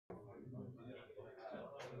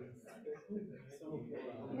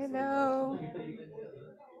Hello.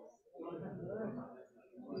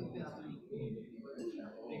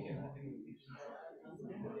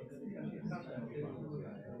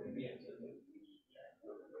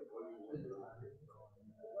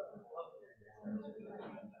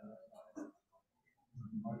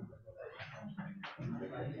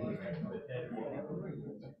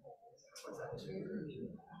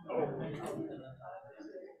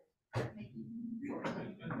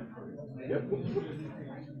 Yep.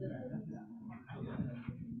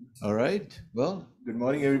 All right. Well, good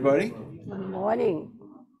morning, everybody. Good morning.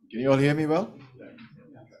 Can you all hear me well?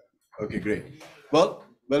 Okay, great. Well,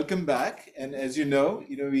 welcome back. And as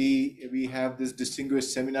we have this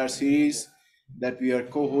distinguished seminar series that we are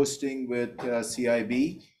co-hosting with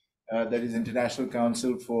CIB, that is International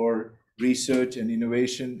Council for Research and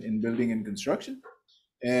Innovation in Building and Construction.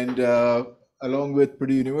 And along with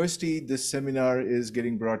Purdue University, this seminar is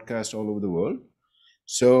getting broadcast all over the world.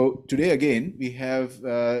 So today again, we have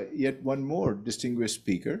yet one more distinguished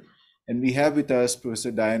speaker, and we have with us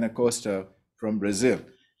Professor Dayana Costa from Brazil.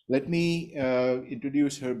 Let me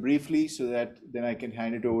introduce her briefly so that then I can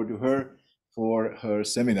hand it over to her for her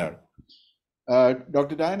seminar.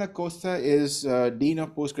 Dr. Dayana Costa is Dean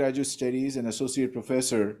of Postgraduate Studies and Associate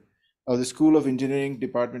Professor of the School of Engineering,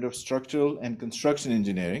 Department of Structural and Construction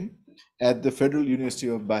Engineering at the Federal University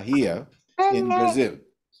of Bahia in Brazil.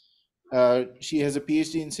 She has a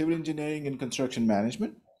PhD in civil engineering and construction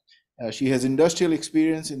management. She has industrial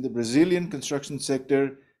experience in the Brazilian construction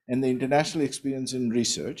sector and the international experience in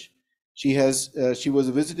research. She was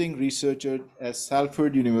a visiting researcher at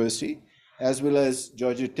Salford University as well as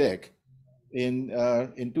Georgia Tech. In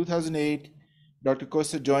 2008, Dr.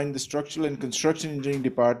 Costa joined the Structural and Construction Engineering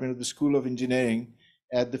Department of the School of Engineering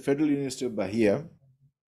at the Federal University of Bahia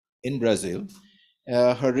in Brazil.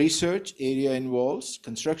 Her research area involves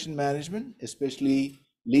construction management, especially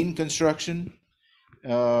lean construction,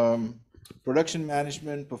 production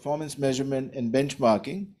management, performance measurement, and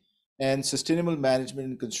benchmarking, and sustainable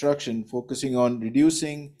management in construction, focusing on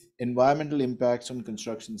reducing environmental impacts on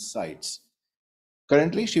construction sites.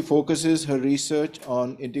 Currently, she focuses her research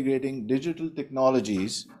on integrating digital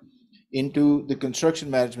technologies into the construction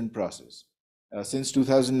management process. Since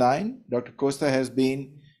 2009, Dr. Costa has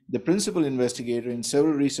been the principal investigator in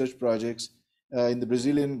several research projects in the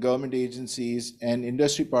Brazilian government agencies and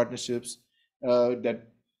industry partnerships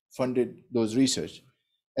that funded those research.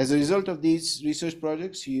 As a result of these research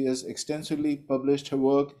projects, she has extensively published her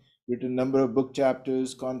work, written a number of book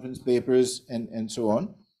chapters, conference papers, and so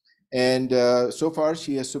on. And so far,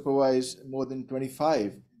 she has supervised more than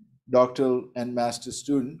 25 doctoral and master's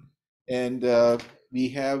students. And we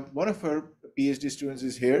have one of her PhD students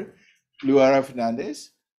is here, Luara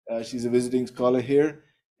Fernandez. She's a visiting scholar here.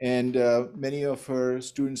 And many of her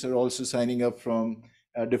students are also signing up from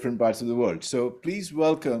different parts of the world. So please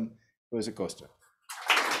welcome Professor Costa.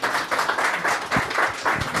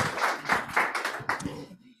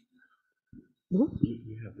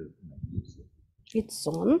 It's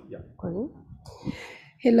on. Yeah.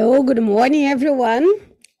 Hello, good morning, everyone.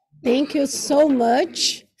 Thank you so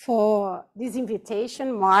much for this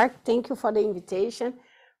invitation, Mark. Thank you for the invitation.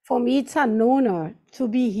 For me, it's an honor to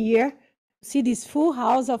be here, see this full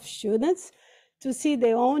house of students, to see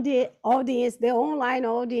the audience, the online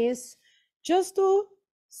audience, just to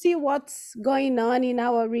see what's going on in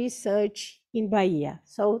our research in Bahia.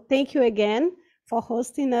 So thank you again for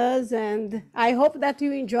hosting us, and I hope that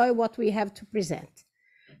you enjoy what we have to present.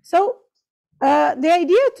 So the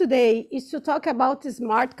idea today is to talk about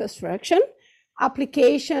smart construction,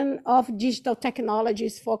 application of digital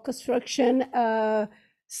technologies for construction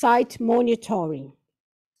site monitoring.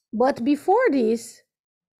 But before this,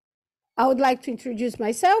 I would like to introduce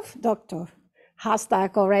myself. Dr.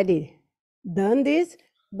 Hastak already done this,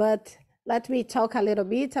 but let me talk a little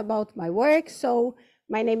bit about my work. So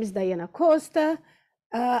my name is Dayana Costa.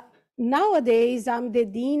 Nowadays, I'm the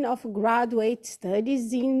Dean of Graduate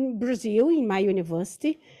Studies in Brazil, in my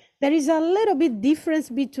university. There is a little bit difference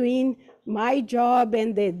between my job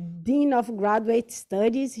and the Dean of Graduate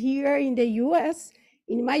Studies here in the US.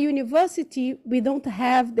 In my university, we don't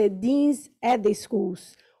have the deans at the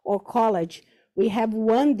schools or college. We have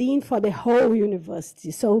one dean for the whole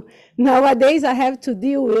university. So nowadays, I have to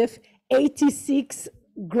deal with 86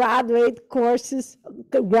 graduate courses,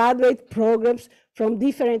 graduate programs from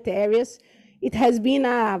different areas. It has been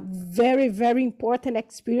a very, very important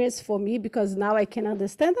experience for me because now I can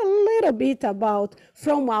understand a little bit about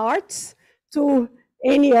from arts to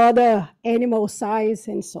any other animal science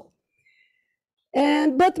and so.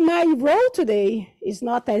 But my role today is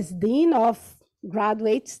not as Dean of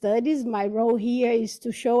graduate studies. My role here is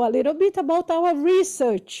to show a little bit about our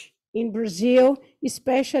research in Brazil,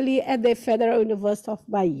 especially at the Federal University of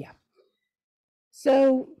Bahia.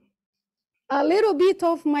 So a little bit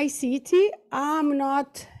of my city.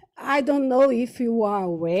 I don't know if you are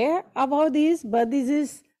aware about this, but this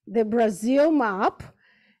is the Brazil map.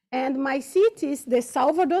 And my city is the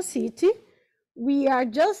Salvador city. We are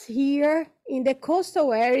just here in the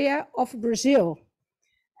coastal area of Brazil.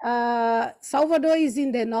 Salvador is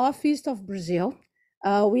in the northeast of Brazil.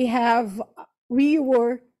 We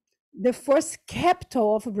were the first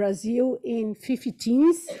capital of Brazil in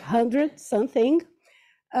 1500 something.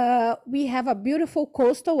 We have a beautiful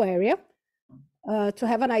coastal area. To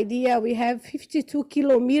have an idea, we have 52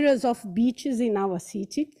 kilometers of beaches in our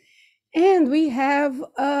city. And we have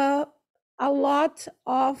a lot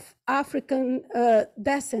of African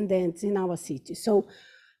descendants in our city. So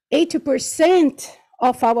 80%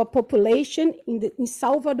 of our population in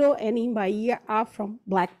Salvador and in Bahia are from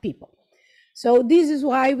Black people. So this is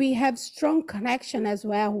why we have strong connection as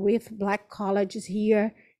well with Black colleges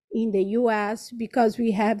here in the US, because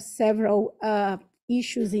we have several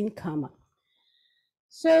issues in common.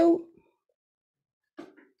 So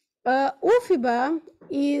UFBA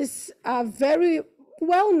is a very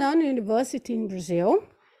well-known university in Brazil.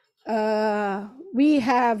 We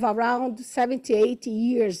have around 70, 80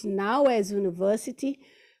 years now as university,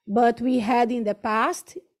 but we had in the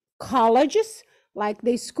past colleges like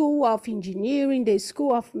the School of Engineering, the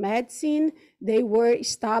School of Medicine. They were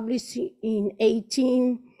established in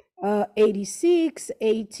 1886,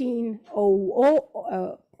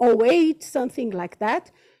 1808, something like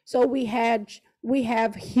that. So we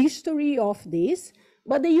have history of this,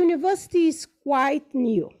 but the university is quite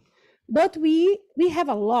new. But we have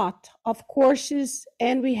a lot of courses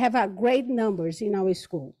and we have a great numbers in our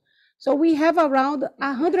school. So we have around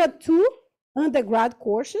 102 undergrad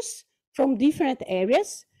courses from different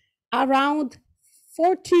areas, around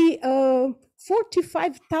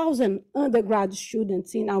 45,000 undergrad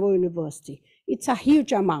students in our university. It's a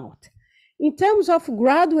huge amount. In terms of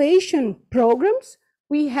graduation programs,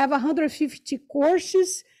 we have 150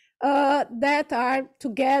 courses that are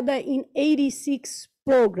together in 86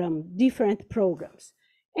 programs, different programs.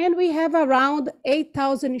 And we have around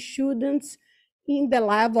 8,000 students in the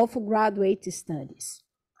level of graduate studies.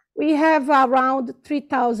 We have around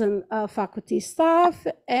 3,000 faculty staff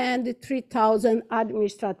and 3,000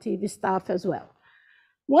 administrative staff as well.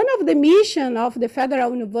 One of the missions of the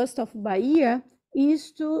Federal University of Bahia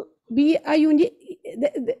is to be a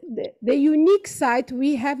the unique site.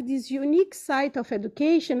 We have this unique site of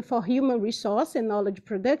education for human resource and knowledge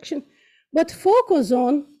production, but focus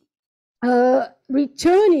on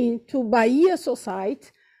returning to Bahia society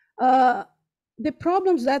the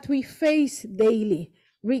problems that we face daily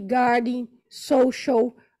regarding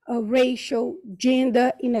social, racial,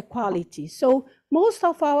 gender inequality. So most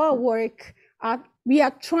of our work, we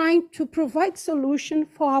are trying to provide solution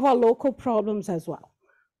for our local problems as well,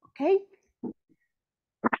 okay?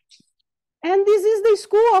 And this is the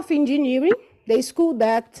School of Engineering, the school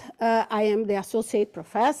that I am the associate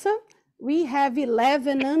professor. We have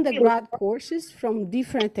 11 undergrad courses from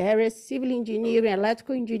different areas: civil engineering,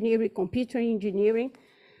 electrical engineering, computer engineering.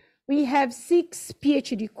 We have 6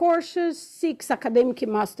 PhD courses, 6 academic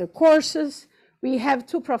master courses. We have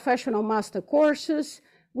 2 professional master courses.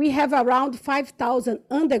 We have around 5,000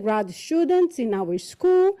 undergrad students in our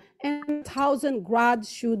school and 1,000 grad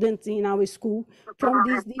students in our school from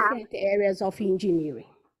these different areas of engineering.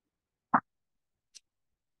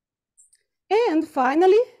 And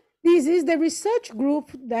finally, this is the research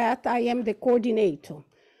group that I am the coordinator.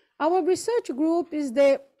 Our research group is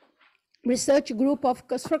the research group of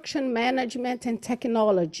construction management and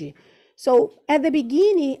technology. So at the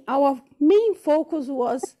beginning, our main focus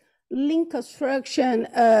was lean construction,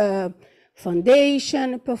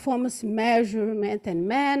 foundation, performance measurement and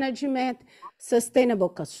management, sustainable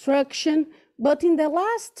construction. But in the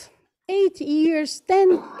last 8 years,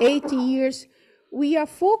 8 years, we are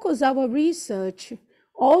focused our research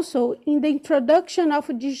also in the introduction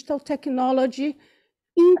of digital technology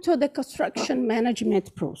into the construction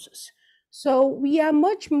management process. So we are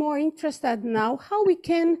much more interested now how we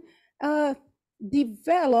can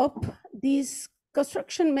develop this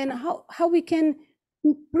construction, how we can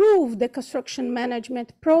improve the construction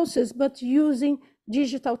management process, but using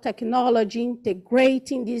digital technology,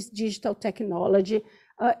 integrating this digital technology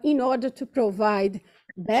in order to provide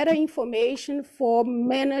better information for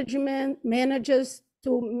managers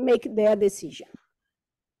to make their decision.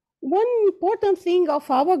 One important thing of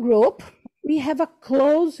our group, we have a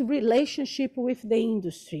close relationship with the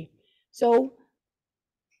industry. So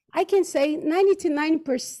I can say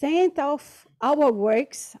 99% of our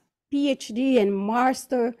works, PhD and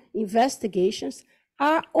master investigations,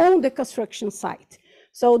 are on the construction site.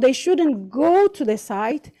 So they shouldn't go to the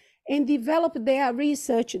site and develop their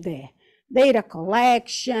research there. Data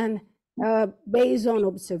collection, based on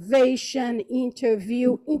observation,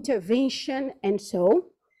 interview, intervention, and so.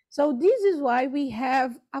 So this is why we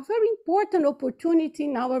have a very important opportunity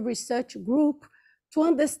in our research group to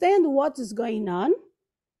understand what is going on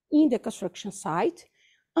in the construction site,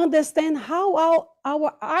 understand how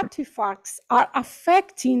our artifacts are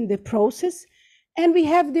affecting the process, and we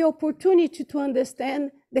have the opportunity to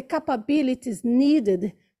understand the capabilities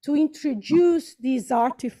needed to introduce these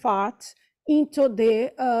artifacts into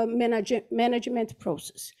the management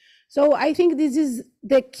process. So I think this is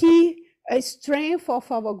the key strength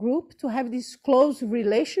of our group, to have this close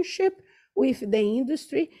relationship with the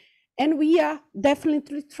industry, and we are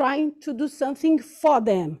definitely trying to do something for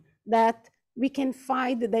them that we can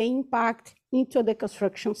find the impact into the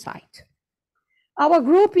construction site. Our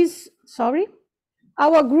group is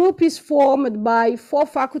formed by 4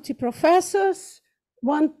 faculty professors,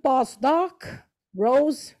 1 postdoc,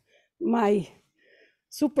 Rose, my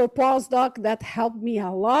super postdoc that helped me a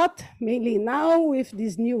lot, mainly now with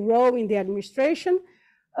this new role in the administration.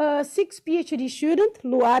 6 PhD students,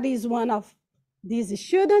 Luari is one of these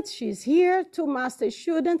students, she's here, 2 master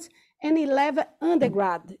students, and 11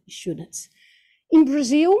 undergrad students. In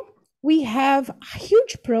Brazil, we have a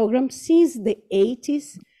huge program since the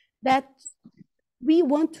 80s that we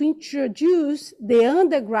want to introduce the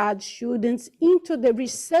undergrad students into the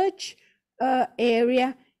research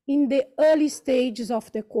area in the early stages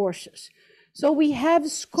of the courses. So we have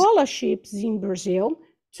scholarships in Brazil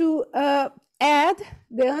to add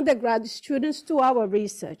the undergrad students to our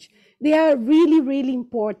research. They are really, really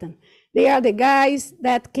important. They are the guys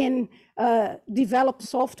that can develop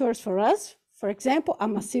softwares for us. For example,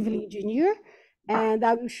 I'm a civil engineer, and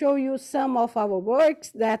I will show you some of our works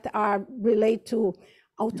that are related to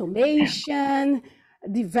automation,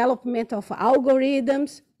 development of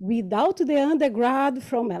algorithms. Without the undergrad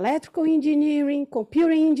from electrical engineering,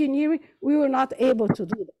 computer engineering, we were not able to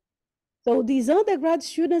do that. So these undergrad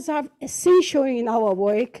students are essential in our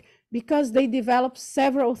work because they develop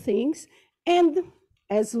several things. And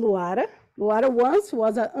as Luara once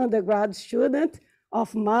was an undergrad student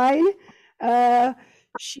of mine. I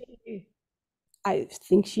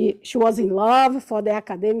think she was in love for the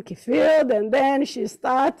academic field, and then she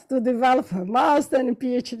started to develop her master and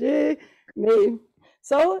PhD.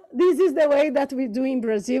 So this is the way that we do in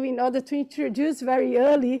Brazil in order to introduce very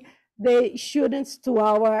early the students to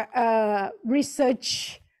our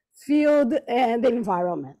research field and the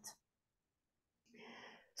environment.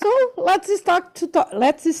 So let's start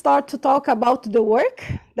to talk about the work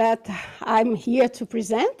that I'm here to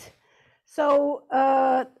present. So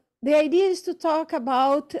the idea is to talk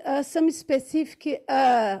about some specific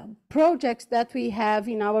projects that we have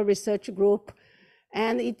in our research group,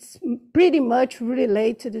 and it's pretty much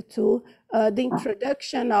related to the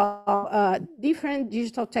introduction of different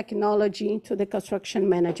digital technology into the construction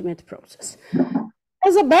management process.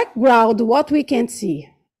 As a background, what we can see,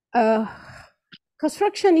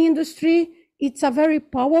 construction industry, it's a very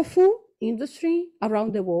powerful industry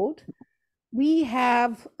around the world. We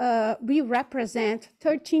represent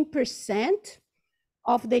 13%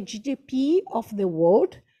 of the GDP of the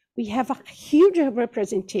world. We have a huge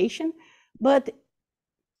representation, but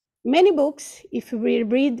many books, if we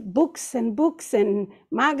read books and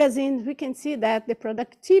magazines, we can see that the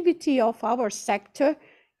productivity of our sector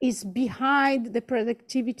is behind the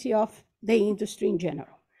productivity of the industry in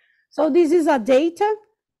general. So this is a data,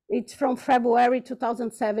 it's from February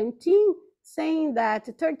 2017, saying that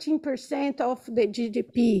 13% of the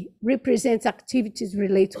GDP represents activities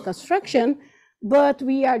related to construction, but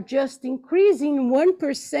we are just increasing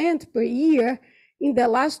 1% per year in the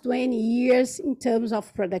last 20 years in terms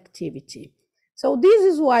of productivity. So this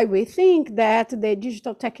is why we think that the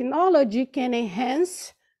digital technology can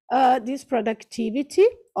enhance this productivity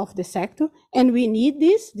of the sector, and we need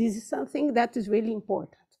this. This is something that is really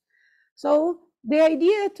important. So the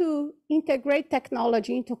idea to integrate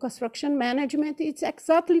technology into construction management is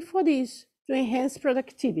exactly for this, to enhance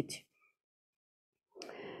productivity.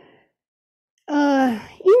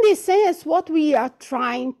 In this sense, what we are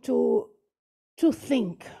trying to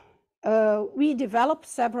think, we developed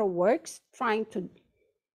several works trying to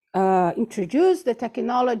introduce the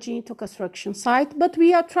technology into construction site, but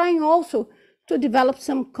we are trying also to develop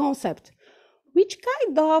some concept, which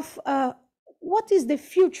kind of what is the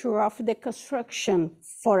future of the construction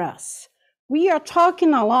for us? We are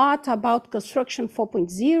talking a lot about construction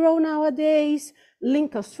 4.0 nowadays, Lean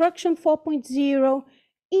Construction 4.0,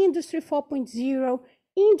 Industry 4.0,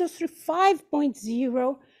 Industry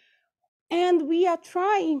 5.0, and we are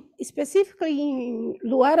trying, specifically in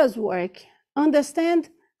Luara's work, understand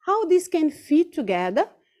how this can fit together.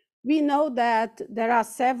 We know that there are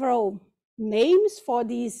several names for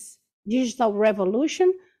this digital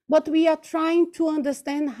revolution, but we are trying to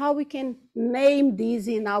understand how we can name these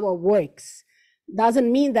in our works.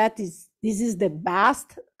 Doesn't mean that this is the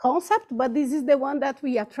best concept, but this is the one that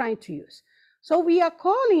we are trying to use. So we are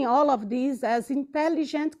calling all of these as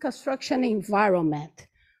intelligent construction environment.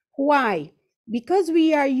 Why? Because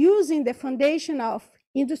we are using the foundation of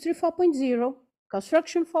Industry 4.0,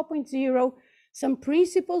 Construction 4.0, some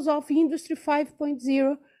principles of Industry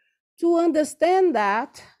 5.0 to understand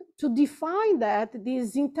that, to define that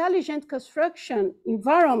this intelligent construction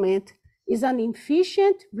environment is an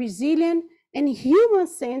efficient, resilient, and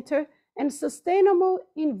human-centered and sustainable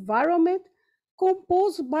environment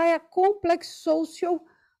composed by a complex social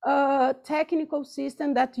technical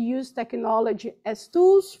system that use technology as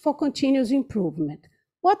tools for continuous improvement.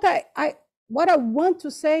 What I want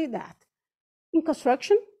to say that in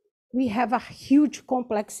construction, we have a huge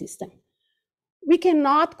complex system. We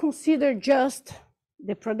cannot consider just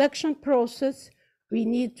the production process. We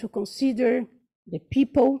need to consider the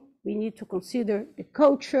people. We need to consider the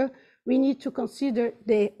culture. We need to consider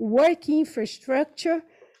the work infrastructure,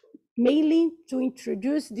 mainly to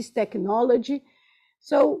introduce this technology.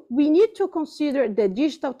 So we need to consider the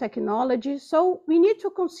digital technology. So we need to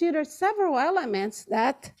consider several elements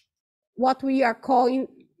that what we are calling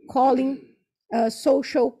a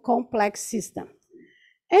social complex system.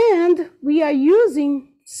 And we are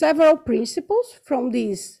using several principles from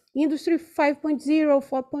this Industry 5.0,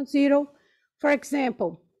 4.0. For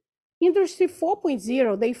example, Industry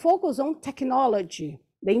 4.0, they focus on technology,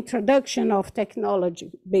 the introduction of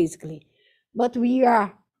technology, basically. But we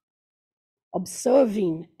are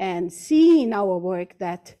observing and seeing in our work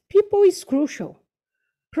that people is crucial.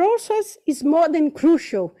 Process is more than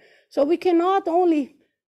crucial. So we cannot only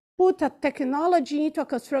put a technology into a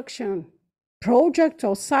construction project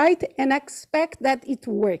or site and expect that it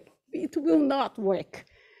work. It will not work.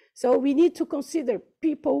 So we need to consider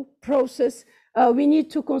people, process. We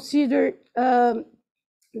need to consider the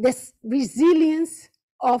resilience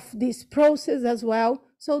of this process as well.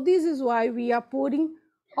 So this is why we are putting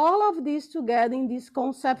all of this together in this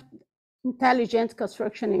concept, intelligent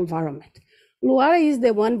construction environment. Luara is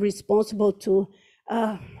the one responsible to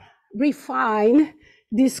refine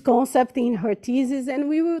this concept in her thesis, and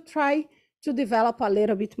we will try to develop a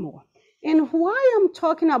little bit more. And why I'm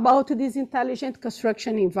talking about this intelligent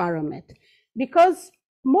construction environment? Because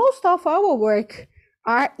most of our work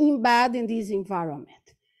are embedded in this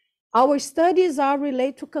environment. Our studies are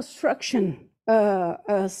related to construction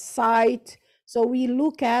site. So we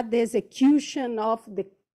look at the execution of the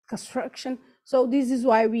construction. So this is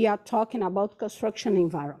why we are talking about construction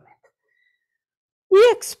environment. We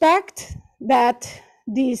expect that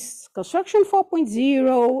this construction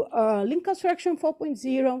 4.0, Lean Construction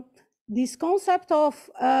 4.0, this concept of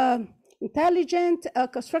intelligent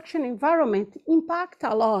construction environment impact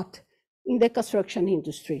a lot in the construction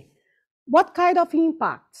industry. What kind of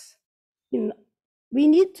impacts? We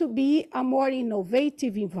need to be a more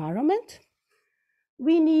innovative environment.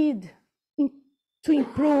 We need to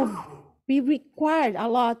improve, we require a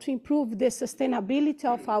lot to improve the sustainability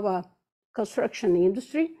of our construction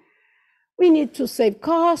industry. We need to save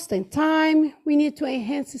cost and time. We need to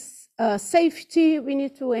enhance safety. We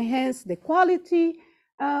need to enhance the quality.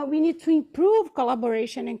 We need to improve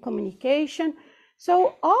collaboration and communication.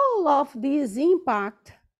 So all of these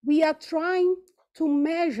impact, we are trying to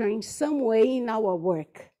measure in some way in our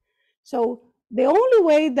work. So the only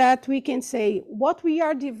way that we can say what we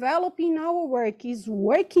are developing in our work is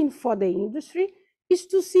working for the industry is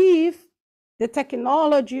to see if the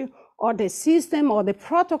technology or the system or the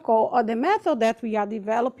protocol or the method that we are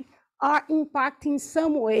developing are impacting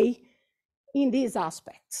some way in these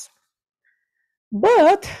aspects.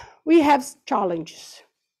 But we have challenges.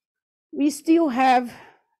 We still have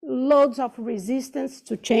loads of resistance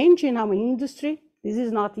to change in our industry. This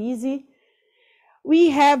is not easy. We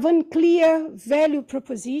have unclear value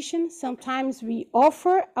proposition. Sometimes we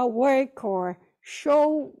offer a work or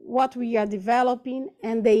show what we are developing,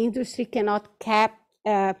 and the industry cannot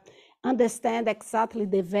understand exactly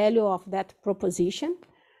the value of that proposition.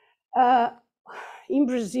 In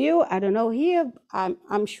Brazil, I don't know here,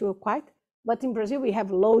 I'm sure quite, but in Brazil we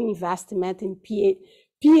have low investment in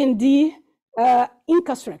P&D in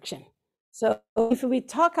construction. So if we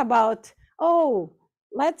talk about,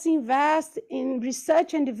 let's invest in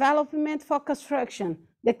research and development for construction.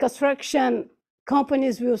 The construction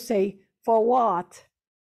companies will say, for what?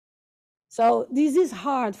 So this is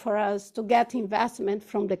hard for us to get investment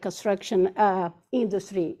from the construction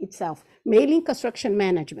industry itself, mainly in construction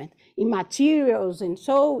management, in materials, and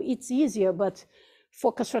so it's easier, but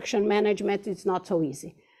for construction management, it's not so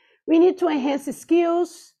easy. We need to enhance the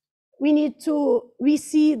skills. We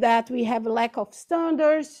see that we have a lack of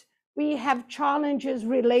standards. We have challenges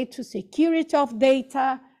related to security of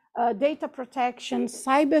data, data protection,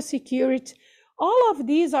 cybersecurity. All of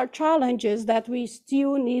these are challenges that we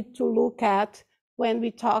still need to look at when we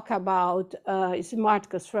talk about smart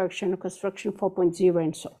construction, construction 4.0,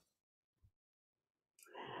 and so.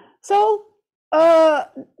 So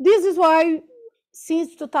this is why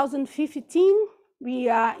since 2015, we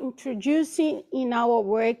are introducing in our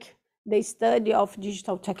work the study of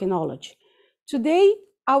digital technology. Today,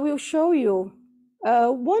 I will show you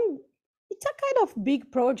it's a kind of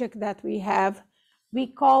big project that we have. We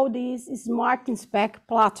call this Smart Inspect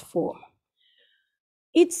platform.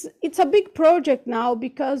 It's a big project now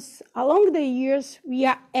because along the years, we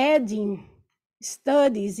are adding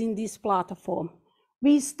studies in this platform.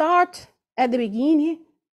 We start at the beginning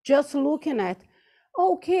just looking at,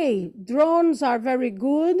 okay, drones are very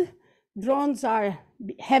good. Drones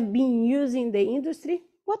have been used in the industry.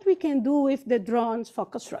 What we can do with the drones for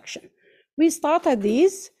construction? We started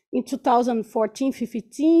this in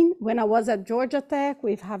 2014-15 when I was at Georgia Tech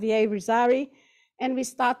with Javier Rizari, and we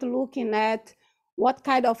started looking at what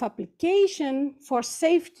kind of application for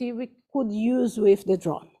safety we could use with the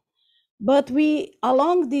drone. But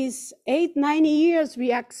along these 8-9 years,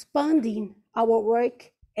 we are expanding our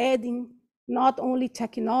work, adding not only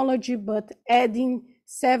technology, but adding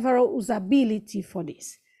several usability for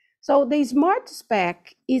this. So the Smart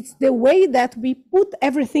Spec is the way that we put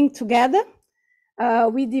everything together.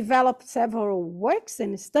 We developed several works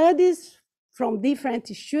and studies from different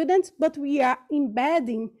students, but we are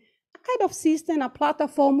embedding a kind of system, a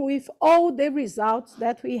platform with all the results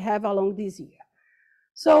that we have along this year.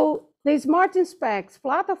 So the Smart Inspects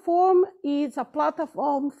platform is a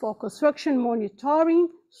platform for construction monitoring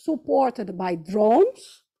supported by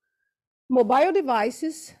drones, mobile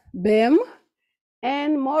devices, BIM,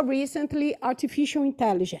 and more recently, artificial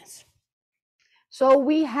intelligence. So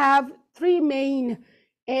we have three main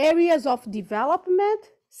areas of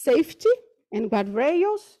development: safety and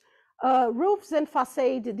guardrails, roofs and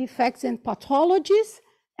facade defects and pathologies,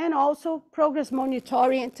 and also progress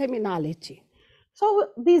monitoring and terminality. So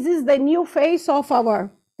this is the new face of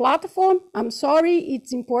our platform. I'm sorry,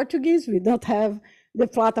 it's in Portuguese. We don't have the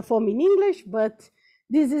platform in English, but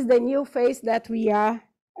this is the new face that we are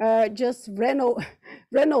just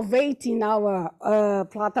renovating our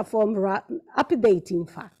platform, updating, in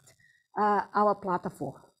fact, our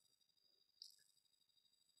platform.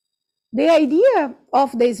 The idea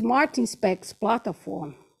of the Smart Inspects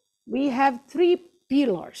platform, we have three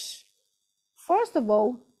pillars. First of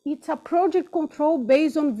all, it's a project control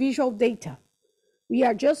based on visual data. We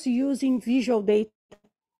are just using visual data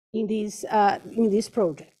in this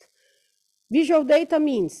project. Visual data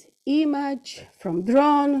means image from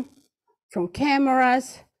drone, from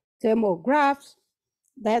cameras, thermographs,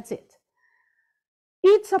 that's it.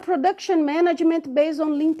 It's a production management based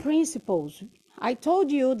on Lean principles. I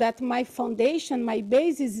told you that my foundation, my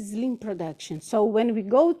basis is Lean production. So when we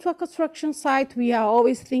go to a construction site, we are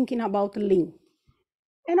always thinking about Lean.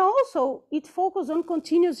 And also, it focuses on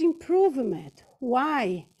continuous improvement.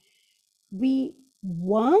 Why? We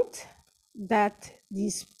want that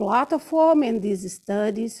this platform and these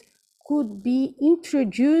studies could be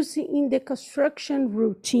introduced in the construction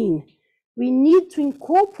routine. We need to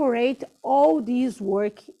incorporate all this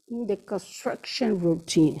work in the construction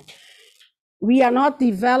routine. We are not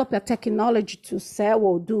developing a technology to sell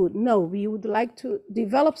or do. No, we would like to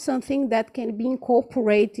develop something that can be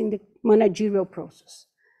incorporated in the managerial process.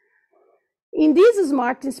 In this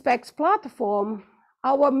Smart Inspects platform,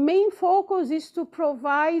 our main focus is to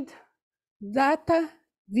provide data,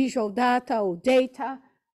 visual data or data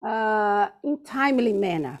in timely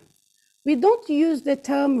manner. We don't use the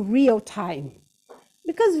term real time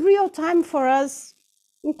because real time for us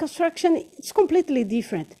in construction, it's completely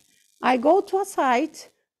different. I go to a site,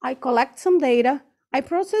 I collect some data, I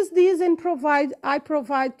process this and I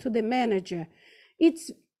provide to the manager.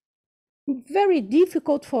 It's very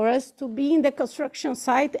difficult for us to be in the construction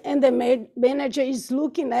site and the manager is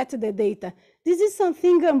looking at the data. This is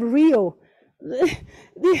something unreal.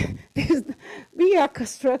 We are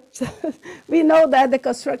constructors. We know that the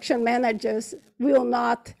construction managers will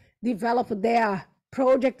not develop their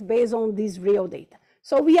project based on this real data.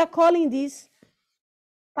 So we are calling this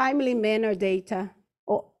timely manner data,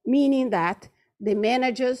 meaning that the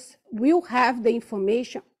managers will have the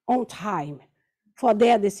information on time for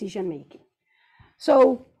their decision making.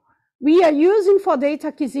 So we are using for data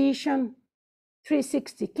acquisition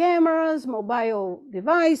 360 cameras, mobile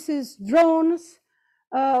devices, drones.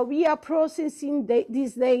 We are processing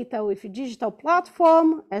this data with a digital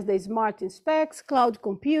platform as the smart inspects, cloud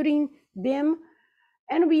computing, BIM,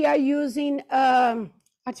 and we are using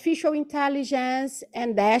artificial intelligence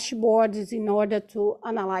and dashboards in order to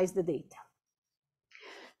analyze the data.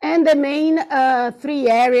 And the main three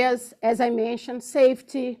areas, as I mentioned,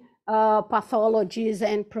 safety, pathologies,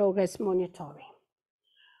 and progress monitoring.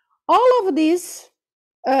 All of this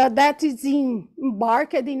that is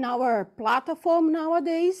embarked in our platform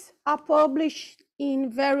nowadays are published in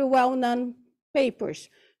very well-known papers.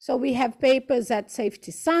 So we have papers at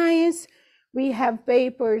Safety Science, we have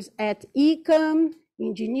papers at ECAM,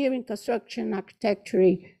 Engineering, Construction,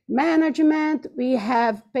 Architecture, Management. We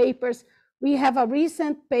have papers, we have a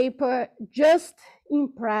recent paper just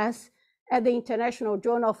in press at the International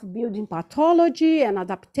Journal of Building Pathology and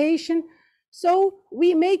Adaptation. So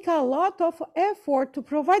we make a lot of effort to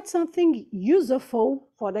provide something useful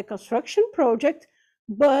for the construction project,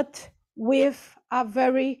 but with a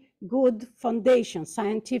very good foundation,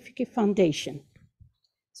 scientific foundation.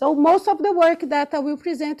 So most of the work that I will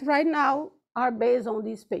present right now are based on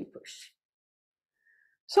these papers.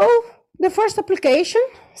 So the first application,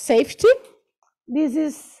 safety. This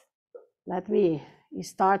is, let me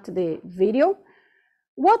start the video.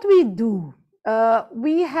 What we do,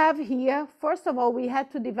 we have here, first of all, we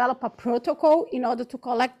had to develop a protocol in order to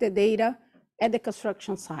collect the data at the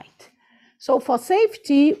construction site. So for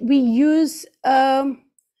safety, we use,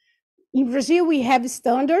 in Brazil, we have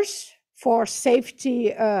standards for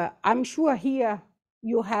safety. I'm sure here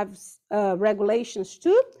you have regulations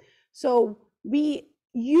too. So we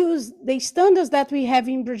use the standards that we have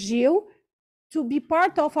in Brazil to be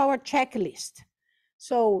part of our checklist.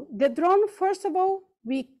 So the drone, first of all,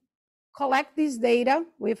 we collect this data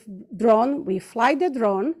with drone, we fly the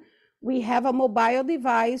drone, we have a mobile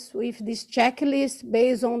device with this checklist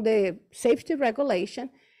based on the safety regulation,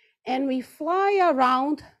 and we fly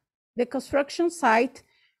around the construction site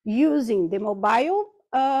using the mobile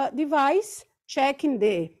device, checking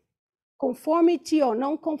the conformity or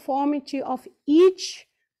non-conformity of each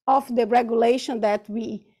of the regulation that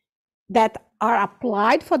are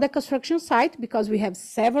applied for the construction site, because we have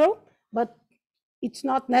several, but it's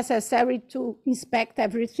not necessary to inspect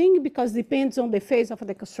everything because it depends on the phase of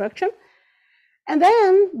the construction. And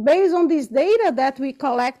then based on this data that we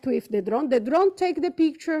collect with the drone takes the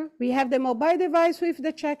picture, we have the mobile device with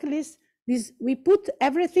the checklist, we put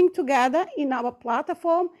everything together in our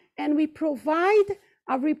platform and we provide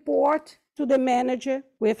a report to the manager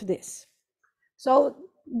with this. So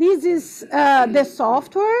this is the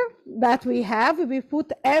software that we have. We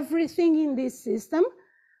put everything in this system.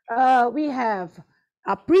 We have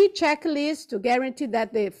a pre-checklist to guarantee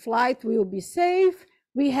that the flight will be safe.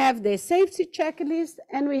 We have the safety checklist,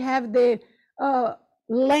 and we have the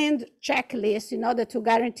land checklist in order to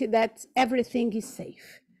guarantee that everything is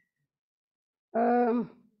safe.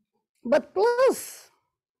 But plus,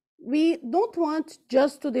 we don't want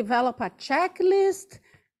just to develop a checklist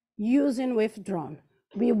using with drone.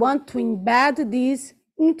 We want to embed this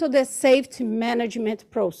into the safety management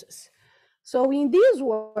process. So in this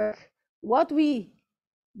work, what we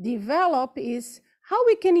develop is how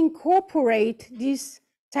we can incorporate this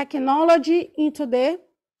technology into the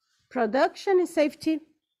production and safety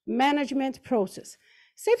management process.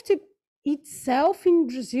 Safety itself in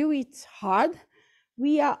Brazil, it's hard.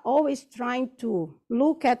 We are always trying to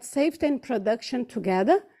look at safety and production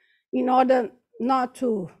together in order not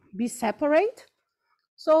to be separate.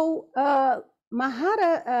 So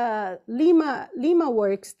Mahara Lima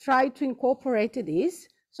Works tried to incorporate this.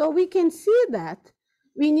 So we can see that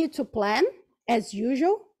we need to plan as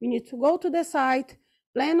usual. We need to go to the site,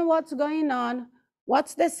 plan what's going on,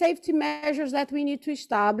 what's the safety measures that we need to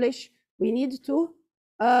establish. We need to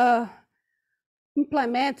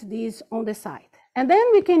implement these on the site. And then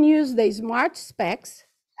we can use the smart specs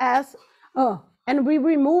as, and we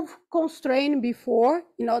remove constraint before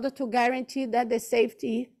in order to guarantee that the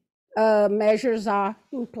safety measures are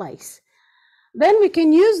in place. Then we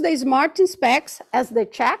can use the smart specs as the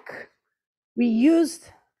check. We used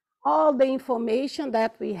all the information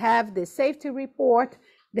that we have, the safety report,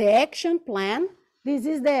 the action plan. This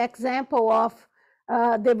is the example of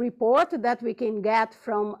the report that we can get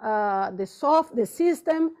from the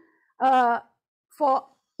system. For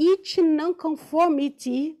each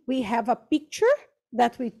non-conformity, we have a picture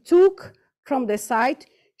that we took from the site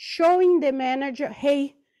showing the manager,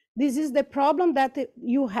 hey, This is the problem that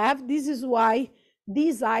you have. This is why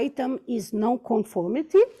this item is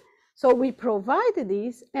non-conformity. So we provide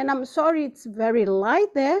this, and I'm sorry it's very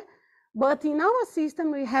light there, but in our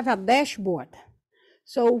system we have a dashboard.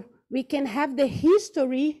 So we can have the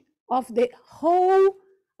history of the whole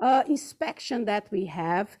inspection that we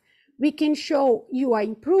have. We can show you are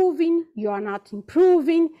improving, you are not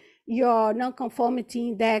improving, your non-conformity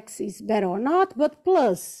index is better or not, but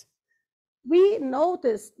plus, we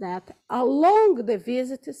noticed that along the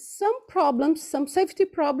visit, some safety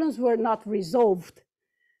problems were not resolved.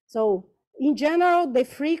 So in general, the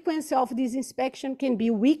frequency of this inspection can be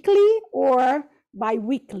weekly or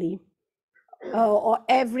bi-weekly, or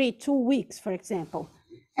every 2 weeks, for example.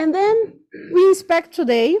 And then we inspect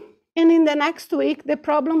today, and in the next week, the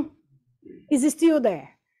problem is still there.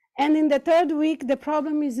 And in the third week, the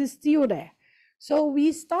problem is still there. So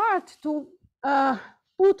we start to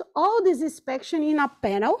put all this inspection in a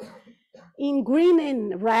panel in green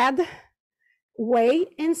and red way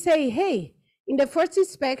and say, hey, in the first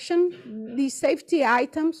inspection, the safety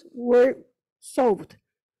items were solved.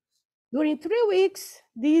 During 3 weeks,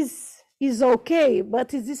 this is okay,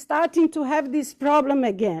 but it's starting to have this problem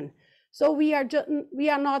again. So we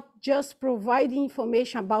are not just providing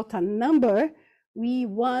information about a number, we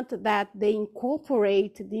want that they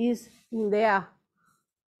incorporate this in their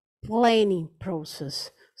planning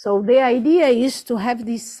process. So the idea is to have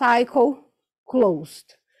this cycle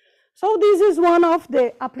closed. So this is one of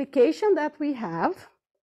the applications that we have.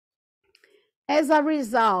 As a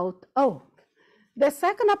result, the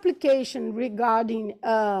second application regarding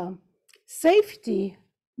safety,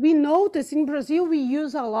 we notice in Brazil, we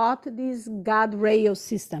use a lot this guardrail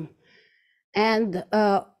system. And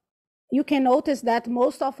you can notice that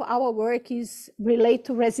most of our work is related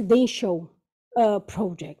to residential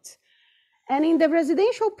projects. And in the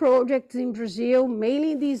residential projects in Brazil,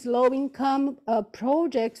 mainly these low-income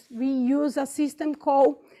projects, we use a system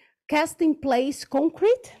called cast-in-place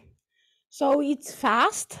concrete. So it's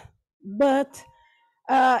fast, but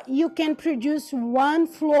you can produce one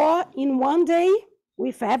floor in 1 day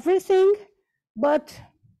with everything, but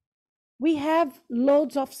we have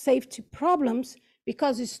loads of safety problems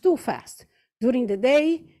because it's too fast. During the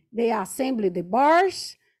day, they assemble the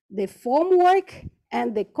bars, the formwork,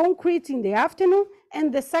 and the concrete in the afternoon,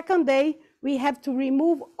 and the second day, we have to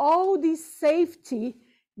remove all these safety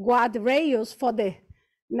guardrails for the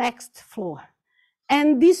next floor.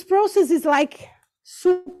 And this process is like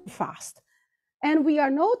super fast. And we are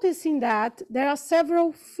noticing that there are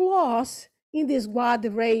several flaws in these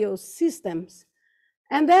guardrail systems.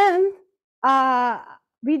 And then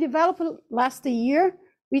we developed last year,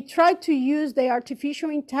 we tried to use the artificial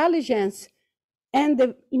intelligence and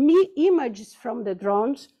the images from the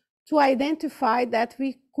drones to identify that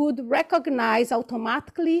we could recognize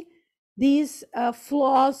automatically these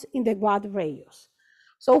flaws in the guardrails.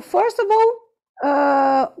 So first of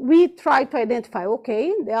all, we tried to identify,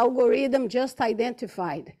 okay, the algorithm just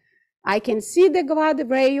identified. I can see the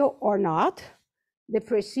guardrail or not. The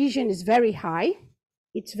precision is very high.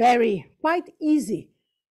 It's quite easy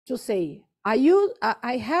to say,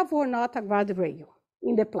 I have or not a guardrail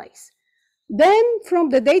in the place. Then from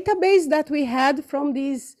the database that we had from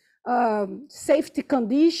these safety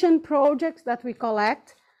condition projects that we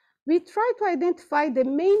collect, we try to identify the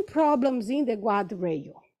main problems in the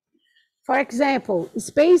guardrail. For example,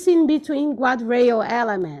 spacing between guardrail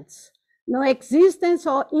elements, no existence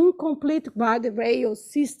or incomplete guardrail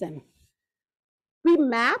system. We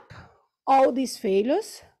map all these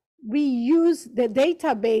failures. We use the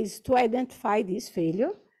database to identify this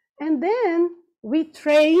failure, and then we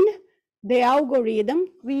train the algorithm.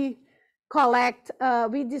 We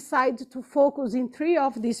decide to focus in 3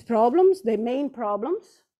 of these problems, the main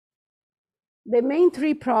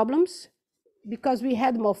three problems, because we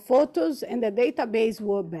had more photos and the database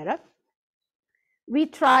were better. We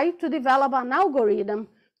try to develop an algorithm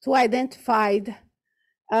to identify,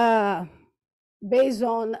 based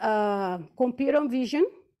on computer vision,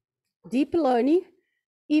 deep learning,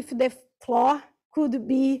 if the flaw could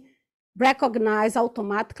be recognized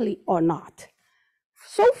automatically or not.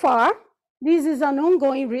 So far, this is an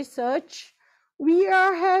ongoing research. We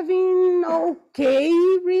are having okay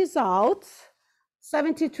results.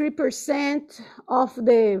 73% of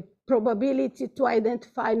the probability to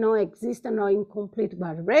identify non-existent or incomplete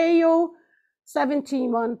guardrail,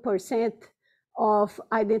 71% of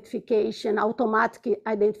identification, automatic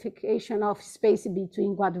identification of space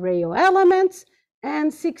between guardrail elements,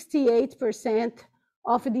 and 68%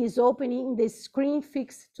 of this opening the screen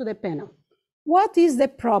fixed to the panel. What is the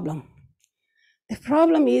problem? The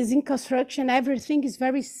problem is in construction, everything is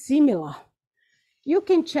very similar. You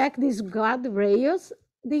can check these guardrails.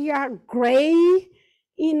 They are gray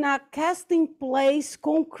in a casting place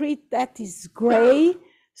concrete that is gray.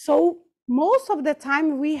 So most of the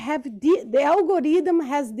time we have the algorithm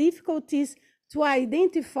has difficulties to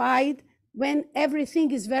identify when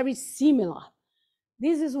everything is very similar.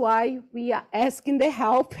 This is why we are asking the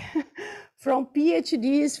help from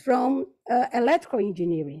PhDs from electrical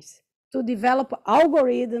engineering to develop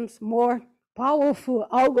algorithms, more powerful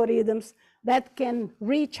algorithms that can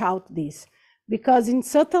reach out this. Because in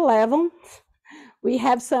certain level, we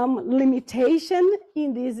have some limitation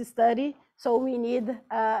in this study, so we need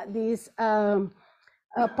this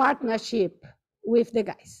partnership with the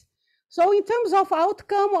guys. So in terms of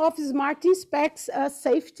outcome of Smart Inspects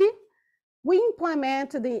safety, we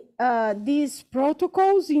implement these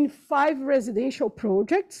protocols in 5 residential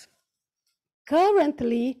projects.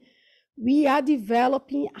 Currently, we are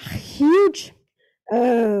developing a huge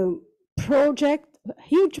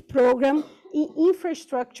huge program in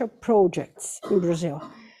infrastructure projects in Brazil.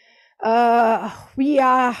 We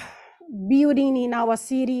are building in our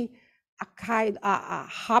city a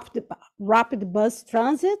rapid bus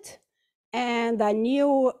transit and a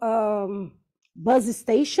new bus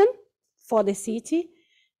station for the city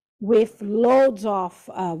with loads of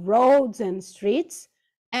roads and streets.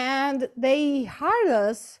 And they hired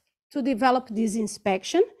us to develop this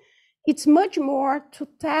inspection. It's much more to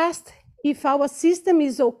test if our system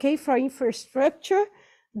is okay for infrastructure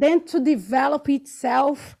than to develop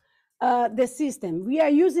itself the system. We are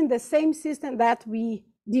using the same system that we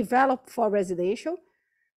developed for residential.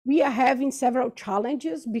 We are having several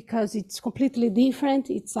challenges because it's completely different.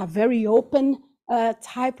 It's a very open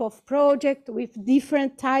type of project with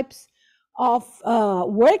different types of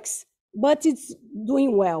works, but it's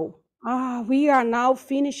doing well. We are now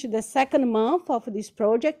finished the 2nd month of this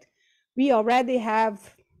project. We already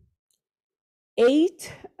have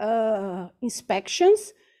 8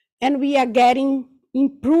 inspections, and we are getting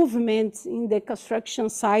improvements in the construction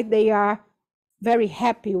side. They are very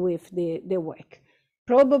happy with the work.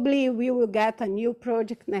 Probably we will get a new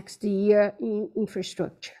project next year in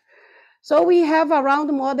infrastructure. So we have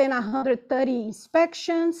around more than 130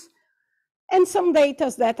 inspections and some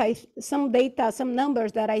numbers that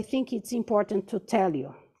I think it's important to tell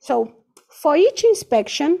you. So for each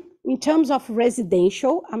inspection, in terms of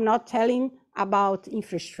residential, I'm not telling about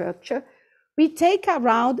infrastructure, we take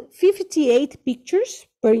around 58 pictures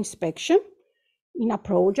per inspection in a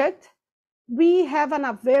project. We have an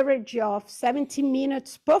average of 70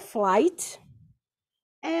 minutes per flight,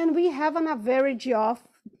 and we have an average of,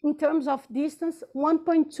 in terms of distance,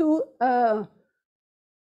 1.2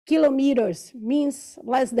 kilometers, means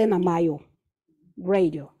less than a mile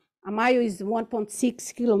radio. A mile is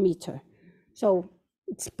 1.6 kilometer. So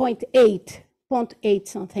it's 0.8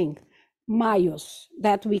 something miles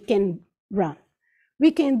that we can run.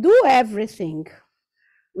 We can do everything.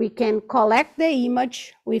 We can collect the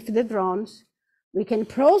image with the drones. We can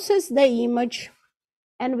process the image,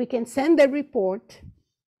 and we can send the report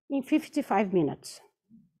in 55 minutes.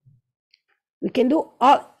 We can do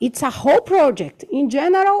it's a whole project. In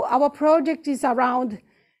general, our project is around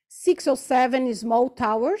 6 or 7 small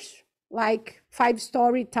towers, like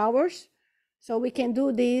 5-story towers. So we can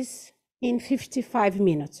do this in 55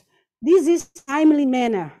 minutes. This is timely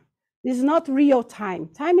manner. This is not real time,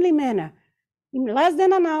 timely manner. In less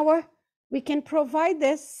than an hour, we can provide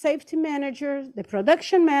the safety manager, the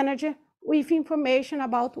production manager, with information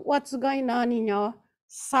about what's going on in your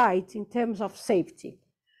site in terms of safety.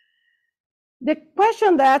 The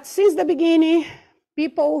question that since the beginning,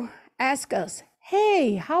 people ask us,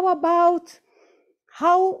 hey, how about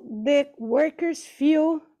how the workers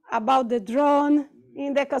feel about the drone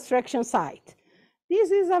in the construction site?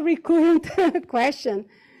 This is a recurrent question.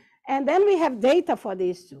 And then we have data for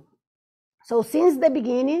this too. So since the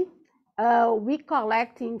beginning, we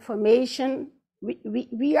collect information.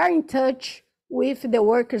 We are in touch with the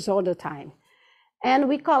workers all the time. And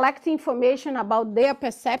we collect information about their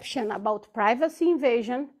perception about privacy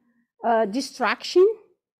invasion, distraction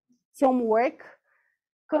from work,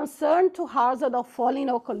 concern to hazard of falling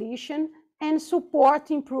or collision, and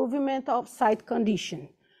support improvement of site condition.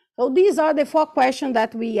 So these are the 4 questions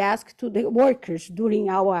that we ask to the workers during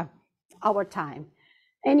our time.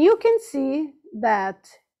 And you can see that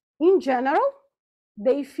in general,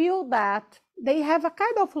 they feel that they have a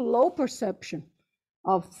kind of low perception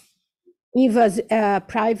of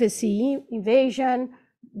privacy invasion,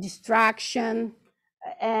 distraction,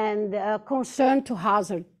 and concern to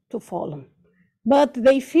hazard to fallen. But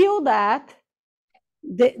they feel that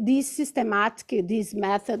this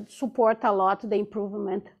method support a lot the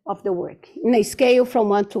improvement of the work in a scale from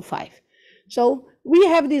 1 to 5. So we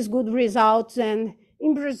have these good results, and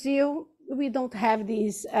in Brazil, we don't have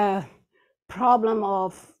this problem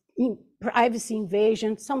of privacy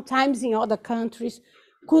invasion. Sometimes in other countries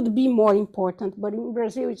could be more important, but in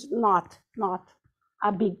Brazil, it's not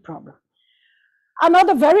a big problem.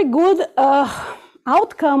 Another very good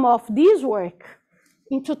outcome of this work,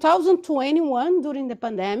 in 2021, during the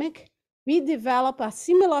pandemic, we developed a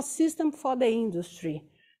similar system for the industry.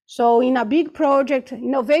 So in a big project,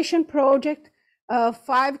 innovation project,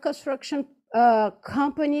 5 construction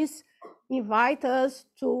companies invite us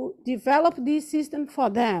to develop this system for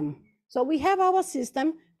them. So we have our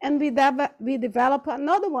system, and we develop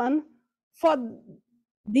another one for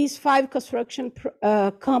these 5 construction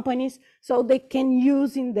companies, so they can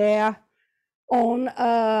use in their own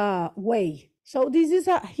way. So this is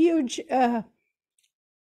a huge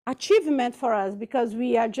achievement for us, because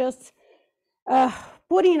we are just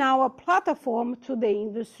putting our platform to the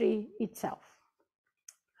industry itself.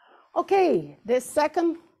 Okay, the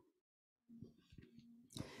second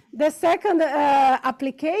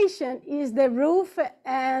application is the roof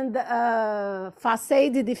and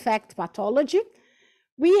facade defect pathology.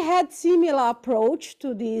 We had similar approach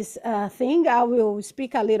to this thing. I will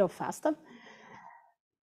speak a little faster.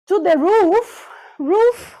 To the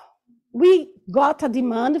roof, we got a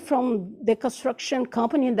demand from the construction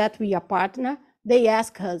company that we are partner. They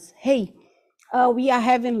asked us, hey, we are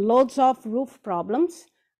having loads of roof problems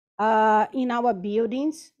in our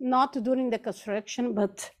buildings, not during the construction,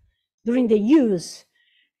 but during the use.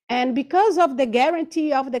 And because of the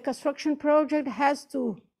guarantee of the construction project has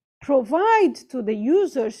to provide to the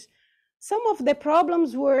users, some of the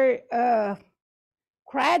problems were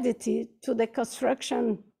credited to the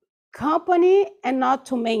construction company and not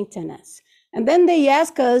to maintenance. And then they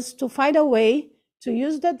asked us to find a way to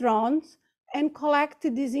use the drones and collect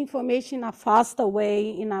this information in a faster way,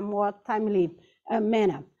 in a more timely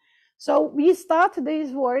manner. So we started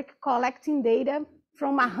this work collecting data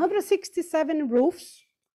from 167 roofs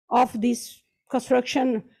of this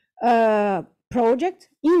construction project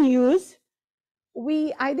in use.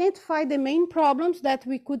 We identified the main problems that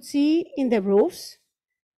we could see in the roofs,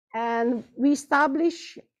 and we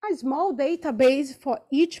established a small database for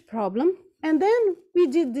each problem. And then we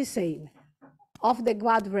did the same of the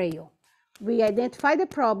guardrail. We identify the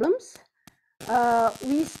problems.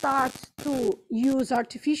 We start to use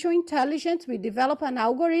artificial intelligence. We develop an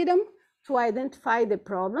algorithm to identify the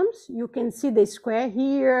problems. You can see the square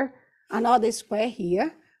here, another square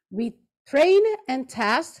here. We train and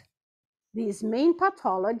test these main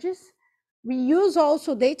pathologies. We use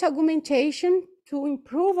also data augmentation to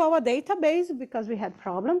improve our database because we had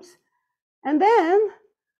problems. And then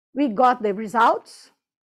we got the results.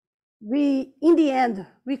 In the end,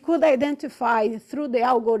 we could identify through the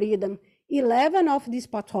algorithm 11 of this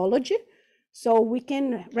pathology. So we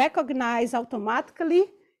can recognize automatically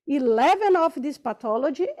 11 of this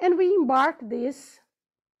pathology, and we embark this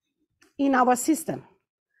in our system.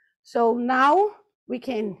 So now we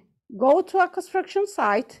can go to a construction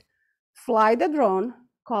site, fly the drone,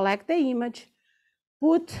 collect the image,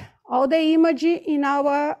 put all the image in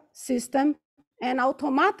our system, and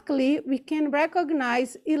automatically we can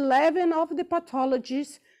recognize 11 of the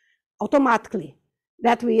pathologies automatically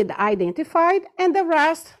that we had identified, and the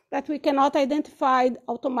rest that we cannot identify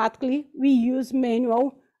automatically, we use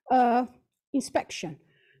manual inspection.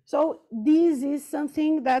 So this is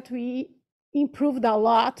something that we improved a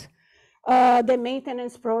lot, the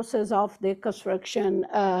maintenance process of the construction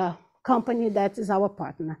company that is our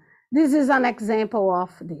partner. This is an example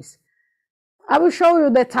of this. I will show you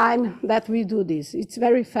the time that we do this. It's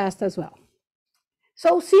very fast as well.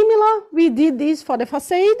 So similar, we did this for the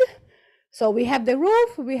facade. So we have the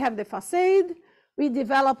roof, we have the facade, we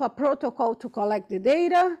develop a protocol to collect the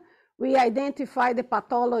data, we identify the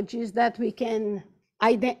pathologies that we can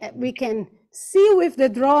see with the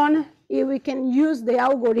drone, we can use the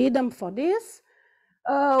algorithm for this.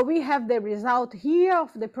 We have the result here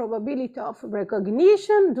of the probability of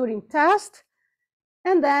recognition during test,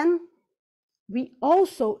 and then we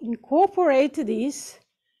also incorporate this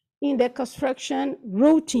in the construction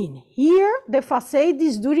routine. Here, the facade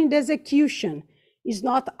is during the execution, it's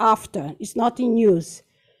not after, it's not in use.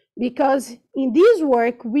 Because in this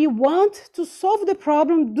work, we want to solve the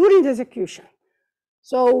problem during the execution.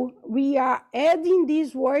 So we are adding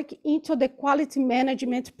this work into the quality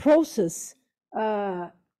management process.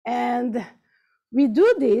 And we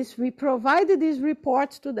do this, we provide this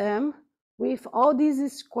report to them with all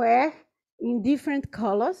these squares in different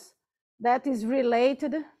colors that is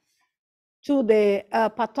related to the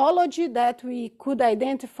pathology that we could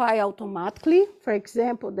identify automatically. For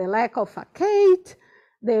example, the lack of facade,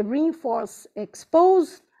 the reinforced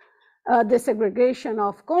exposed, the segregation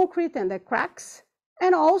of concrete and the cracks,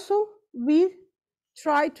 and also we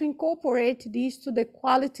try to incorporate this to the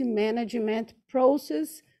quality management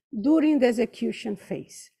process during the execution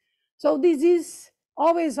phase. So this is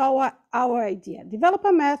always our idea. Develop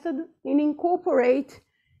a method and incorporate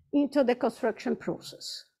into the construction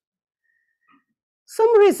process.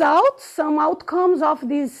 Some results, some outcomes of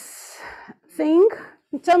this thing.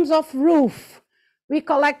 In terms of roof, we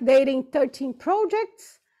collect data in 13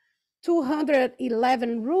 projects,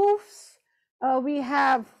 211 roofs. We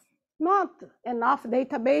have not enough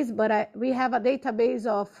database, but we have a database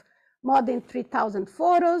of more than 3,000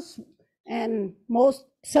 photos, and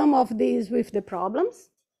some of these with the problems.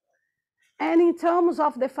 And in terms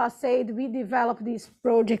of the facade, we developed this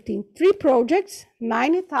project in 3 projects,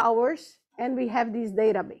 9 towers, and we have this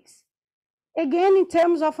database. Again, in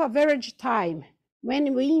terms of average time,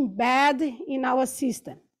 when we embed in our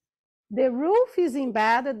system, the roof is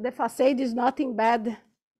embedded, the facade is not embedded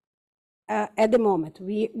at the moment.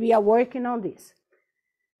 We are working on this.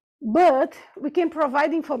 But we can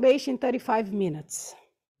provide information in 35 minutes.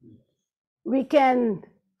 We can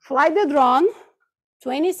fly the drone,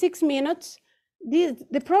 26 minutes.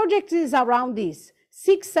 The project is around this,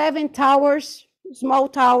 6, 7 towers, small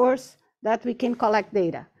towers that we can collect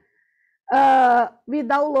data. We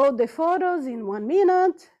download the photos in 1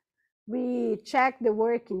 minute. We check the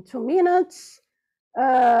work in 2 minutes.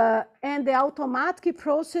 And the automatic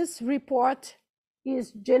process report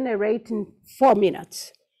is generating 4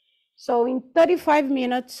 minutes. So in 35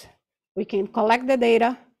 minutes, we can collect the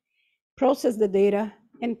data, process the data,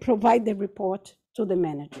 and provide the report to the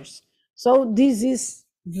managers. So this is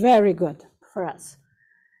very good for us.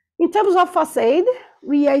 In terms of facade,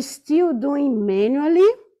 we are still doing manually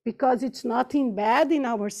because it's not embedded in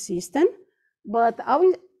our system, but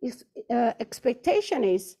our expectation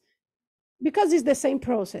is, because it's the same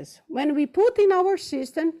process, when we put in our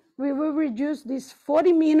system, we will reduce this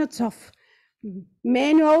 40 minutes of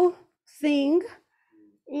manual thing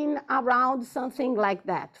in around something like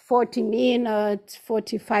that, 40 minutes,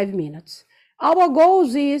 45 minutes. Our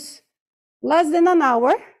goals is less than an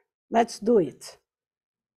hour, let's do it.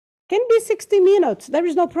 Can be 60 minutes, there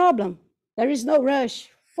is no problem. There is no rush.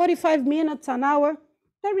 45 minutes, an hour,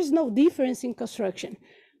 there is no difference in construction.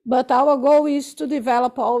 But our goal is to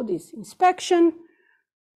develop all this inspection,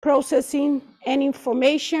 processing, and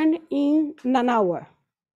information in an hour.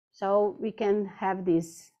 So we can have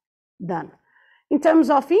this done. In terms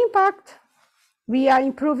of impact, we are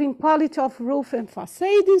improving quality of roof and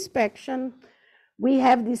facade inspection. We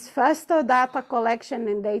have this faster data collection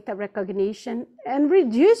and data recognition and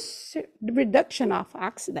reduction of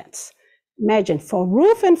accidents. Imagine for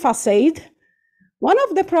roof and facade, one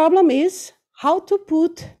of the problems is how to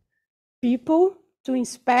put people to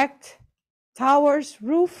inspect towers,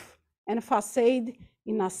 roof, and facade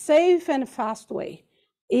in a safe and fast way.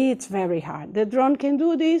 It's very hard. The drone can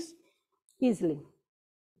do this easily.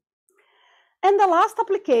 And the last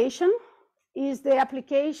application is the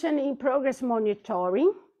application in progress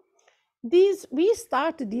monitoring. We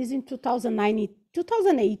started this in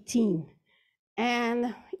 2018,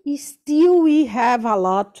 and still we have a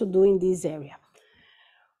lot to do in this area.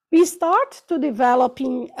 We start to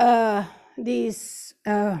developing this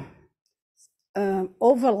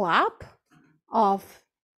overlap of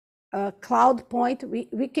cloud point.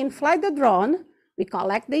 We can fly the drone, we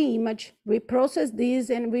collect the image, we process this,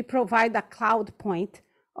 and we provide a cloud point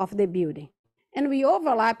of the building. And we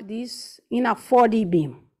overlap this in a 4D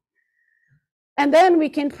beam. And then we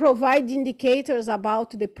can provide indicators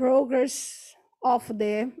about the progress of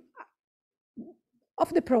the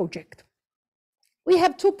project. We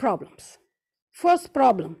have 2 problems. First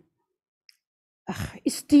problem,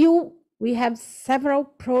 still we have several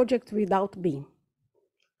projects without beam.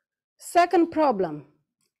 Second problem,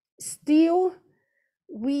 still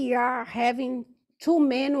we are having 2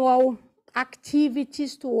 manual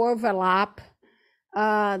activities to overlap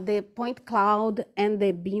the point cloud and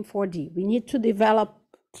the beam 4D. We need to develop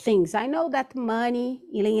things. I know that Manny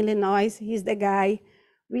in Illinois, he's the guy.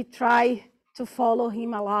 We try to follow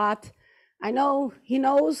him a lot. I know he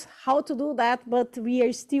knows how to do that, but we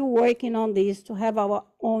are still working on this to have our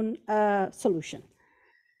own solution.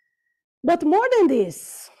 But more than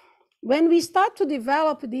this, when we start to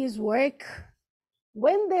develop this work,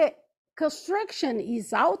 when the construction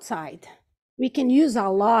is outside, we can use a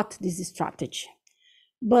lot this strategy.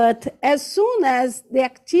 But as soon as the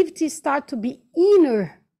activities start to be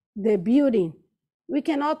inner the building, we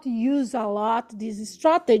cannot use a lot this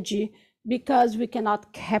strategy because we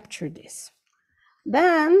cannot capture this.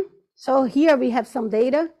 Then, so here we have some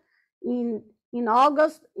data in in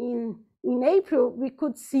August, in April, we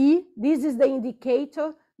could see, this is the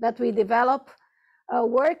indicator that we develop,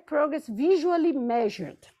 work progress visually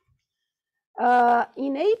measured.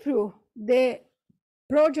 In April, the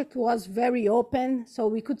project was very open, so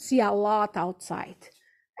we could see a lot outside.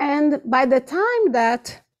 And by the time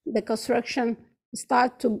that the construction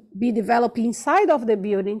started to be developed inside of the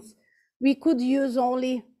buildings, we could use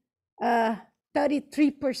only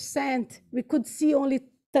 33%. We could see only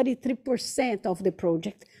 33% of the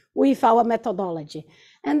project with our methodology.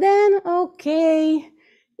 And then, okay,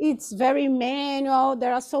 it's very manual,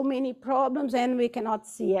 there are so many problems and we cannot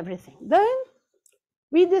see everything. Then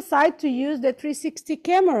we decided to use the 360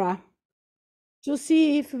 camera to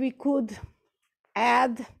see if we could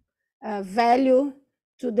add value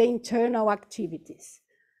to the internal activities.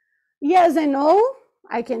 Yes and no,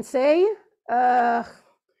 I can say.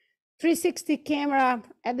 360 camera,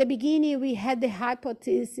 at the beginning, we had the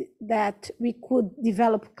hypothesis that we could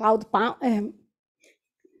develop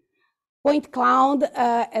point cloud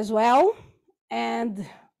as well, and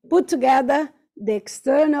put together the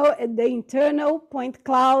external and the internal point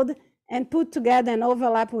cloud and put together an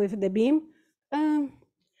overlap with the beam.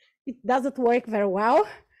 It doesn't work very well.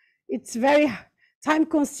 It's very time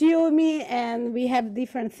consuming and we have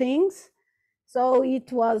different things. So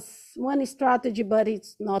it was one strategy, but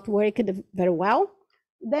it's not working very well.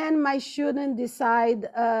 Then my student decide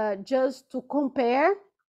just to compare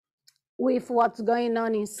with what's going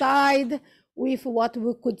on inside, with what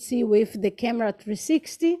we could see with the camera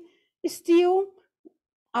 360. Still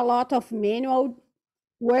a lot of manual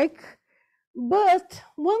work, but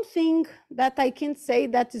one thing that I can say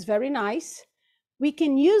that is very nice, we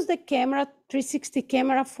can use the camera, 360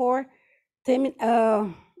 camera for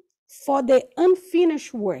the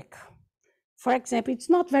unfinished work. For example, it's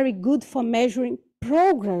not very good for measuring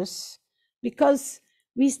progress because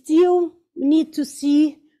we still need to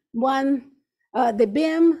see the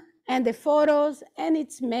beam and the photos, and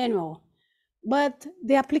it's manual. But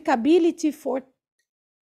the applicability for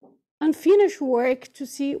unfinished work to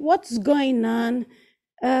see what's going on,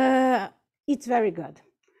 it's very good.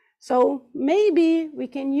 So maybe we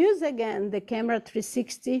can use again the camera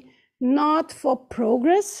 360, not for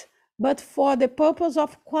progress, but for the purpose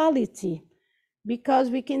of quality,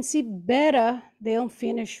 because we can see better the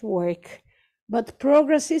unfinished work. But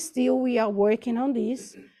progress is still, we are working on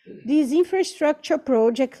this. These infrastructure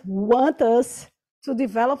projects want us to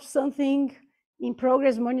develop something in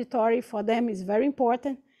progress monitoring. For them is very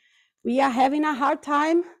important. We are having a hard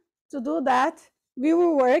time to do that. We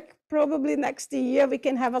will work, probably next year we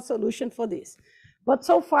can have a solution for this. But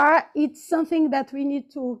so far, it's something that we need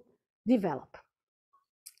to develop.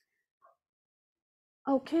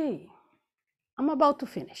 Okay, I'm about to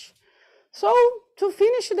finish. So to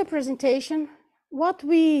finish the presentation,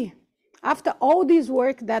 after all this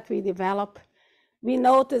work that we develop, we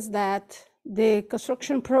noticed that the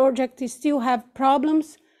construction project still have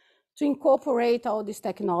problems to incorporate all this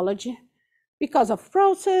technology because of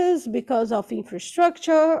process, because of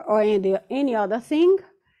infrastructure, or any other thing.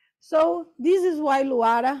 So this is why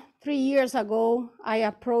Luara, 3 years ago, I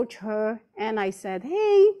approached her and I said,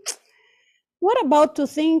 hey, what about to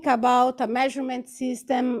think about a measurement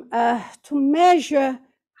system to measure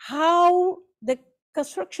how the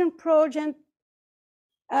construction project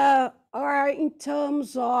are in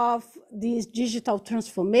terms of this digital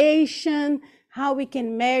transformation, how we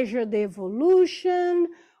can measure the evolution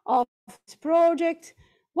of this project.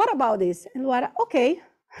 What about this? And Luara, okay,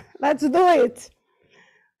 let's do it.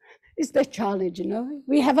 It's the challenge, you know.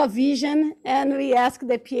 We have a vision and we ask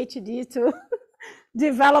the PhD to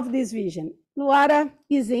develop this vision. Luara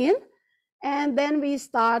is in, and then we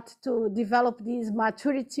start to develop this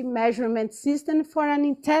maturity measurement system for an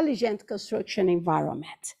intelligent construction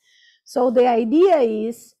environment. So the idea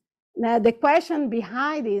is, the question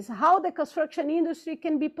behind is how the construction industry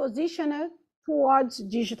can be positioned towards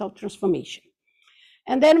digital transformation.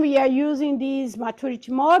 And then we are using these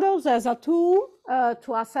maturity models as a tool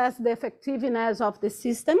to assess the effectiveness of the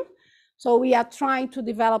system. So we are trying to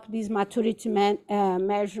develop this maturity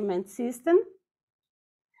measurement system.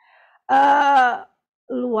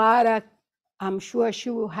 Luara, I'm sure she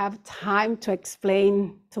will have time to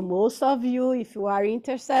explain to most of you if you are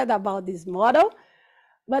interested about this model.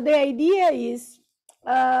 But the idea is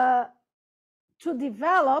to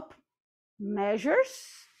develop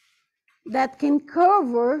measures that can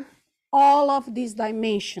cover all of these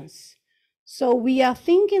dimensions. So we are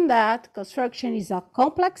thinking that construction is a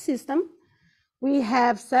complex system. We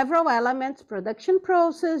have several elements: production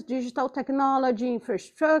process, digital technology,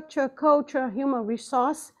 infrastructure, culture, human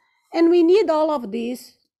resource, and we need all of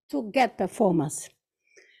these to get performance.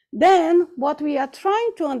 Then what we are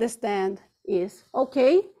trying to understand is,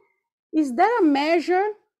 okay, is there a measure?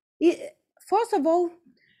 First of all,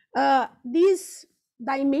 these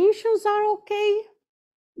dimensions are okay.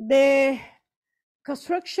 The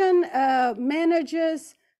construction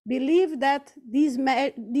managers believe that these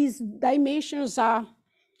dimensions are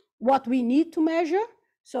what we need to measure.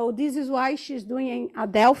 So this is why she's doing a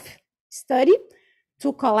Delphi study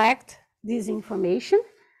to collect this information.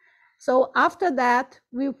 So after that,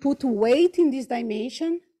 we'll put weight in this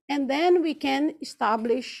dimension, and then we can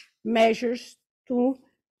establish measures to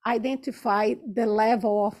identify the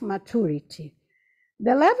level of maturity.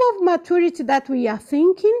 The level of maturity that we are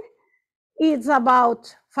thinking is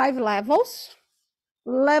about 5 levels.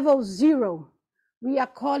 Level 0, we are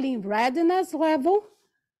calling readiness level,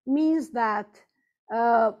 means that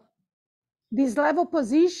this level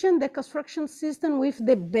position the construction system with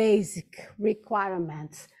the basic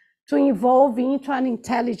requirements to evolve into an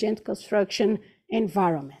intelligent construction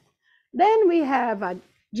environment. Then we have a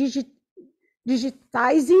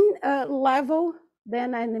digitizing level,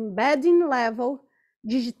 then an embedding level,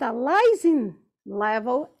 digitalizing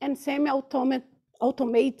level, and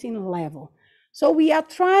semi-automating level. So we are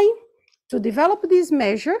trying to develop this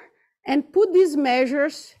measure and put these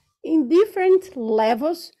measures in different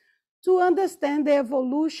levels to understand the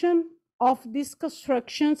evolution of this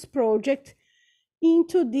constructions project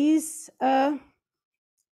into this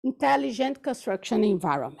intelligent construction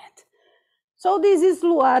environment. So this is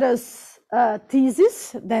Luara's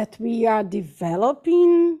thesis that we are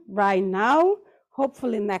developing right now.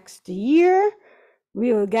 Hopefully next year,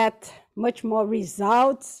 we will get much more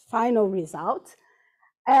results, final results.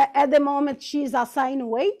 At the moment, she's assigning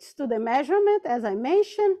weights to the measurement, as I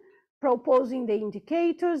mentioned, proposing the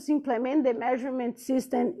indicators, implement the measurement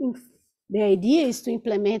system. The idea is to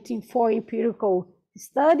implement in 4 empirical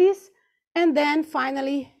studies, and then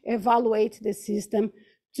finally evaluate the system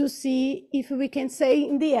to see if we can say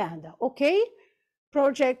in the end, okay,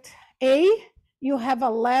 project A, you have a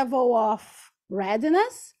level of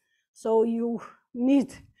readiness, so you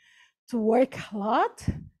need to work a lot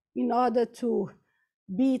in order to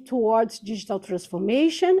be towards digital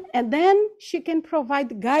transformation, and then she can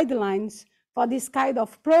provide guidelines for this kind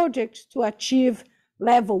of project to achieve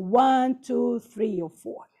level 1, 2, 3, or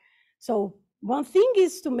 4. So one thing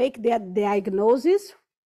is to make that diagnosis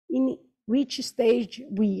in which stage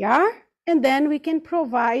we are, and then we can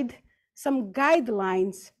provide some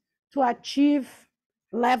guidelines to achieve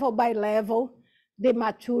level by level the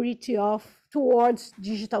maturity of towards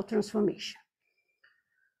digital transformation.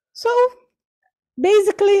 So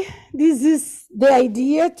basically, this is the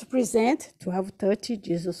idea to present 1230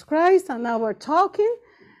 Jesus Christ, and now we're talking.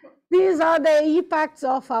 These are the impacts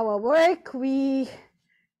of our work. We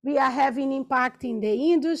are having impact in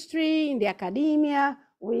the industry, in the academia,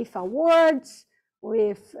 with awards,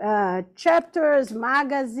 with chapters,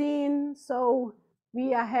 magazine. So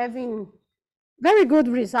we are having very good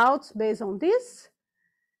results based on this.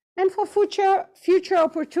 And for future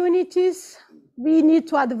opportunities, we need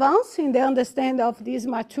to advance in the understanding of this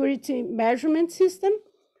maturity measurement system.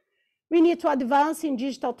 We need to advance in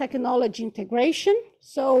digital technology integration.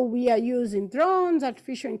 So we are using drones,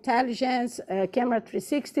 artificial intelligence, camera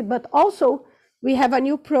 360, but also we have a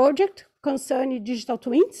new project concerning digital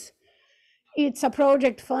twins. It's a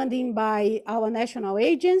project funded by our national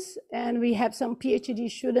agents, and we have some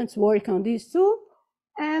PhD students working on this too.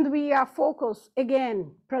 And we are focused,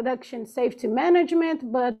 again, production safety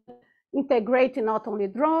management, but integrating not only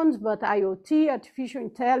drones, but IoT, artificial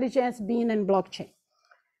intelligence, BIM, and blockchain.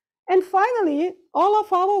 And finally, all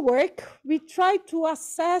of our work, we try to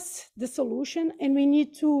assess the solution, and we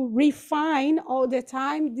need to refine all the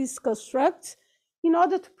time these constructs in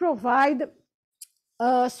order to provide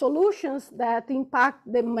solutions that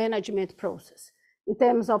impact the management process in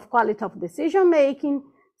terms of quality of decision-making,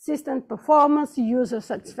 system performance, user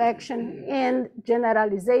satisfaction, and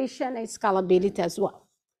generalization and scalability as well.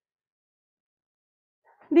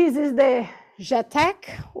 This is the GETEC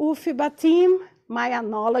UFBA team. My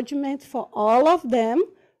acknowledgement for all of them.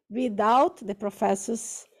 Without the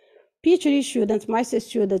professors, PhD students, master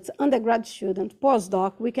students, undergrad students,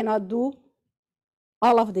 postdoc, we cannot do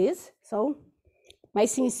all of this. So my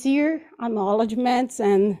sincere acknowledgements,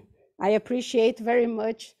 and I appreciate very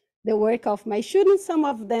much the work of my students. Some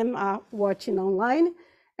of them are watching online,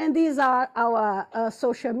 and these are our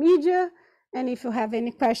social media. And if you have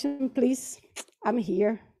any question, please, I'm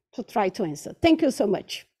here to try to answer. Thank you so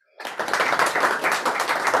much.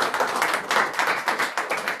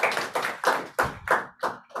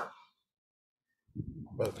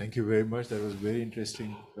 Well, thank you very much. That was a very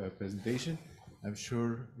interesting presentation. I'm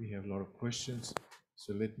sure we have a lot of questions.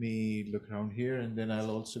 So let me look around here, and then I'll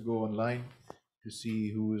also go online to see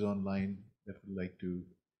who is online that would like to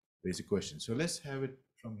raise a question. So let's have it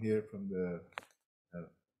from here, from the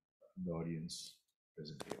audience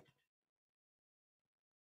present here.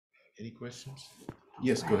 Any questions?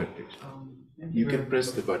 Yes, go ahead, please. You can press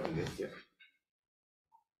the button there. Yeah.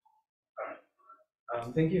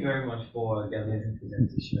 Thank you very much for the amazing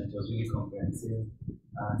presentation. It was really comprehensive,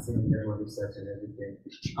 seeing the research and everything.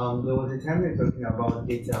 There was a time we were talking about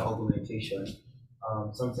data augmentation.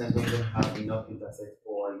 Sometimes when you don't have enough data set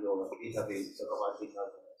for your database, you talk about data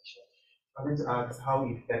augmentation. I wanted to ask, how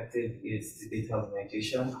effective is the data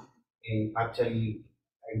augmentation in actually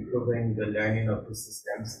improving the learning of the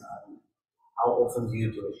systems, and how often do you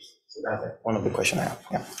do it? So that's one of the questions I have.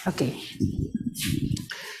 Yeah. Okay.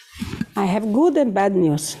 I have good and bad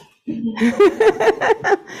news.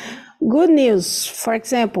 Good news, for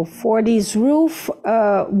example, for this roof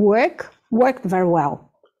worked very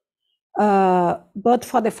well. But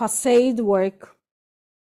for the facade work,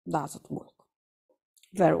 doesn't work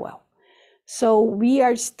very well. So we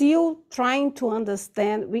are still trying to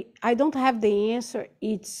understand. I don't have the answer,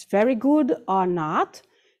 it's very good or not,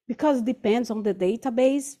 because it depends on the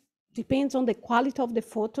database, depends on the quality of the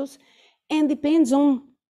photos, and depends on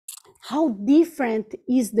how different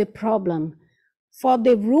is the problem. For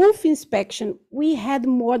the roof inspection, we had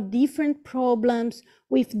more different problems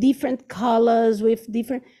with different colors,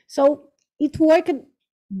 so it worked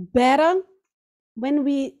better. When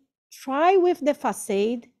we try with the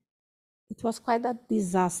facade, it was quite a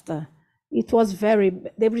disaster.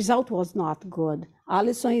 The result was not good.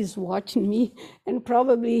 Alison is watching me, and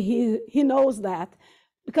probably he knows that,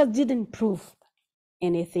 because it didn't prove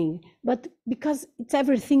anything, but because it's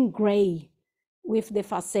everything gray with the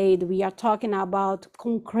facade. We are talking about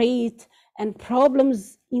concrete and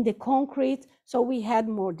problems in the concrete, so we had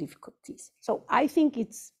more difficulties. So I think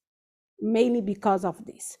it's mainly because of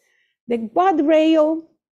this. The guardrail,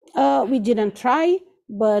 we didn't try,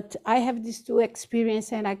 but I have these two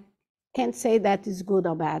experience, and I can't say that is good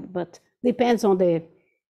or bad, but depends on the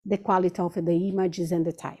quality of the images and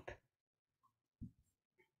the type.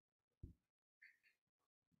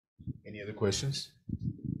 Any other questions?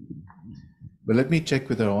 But let me check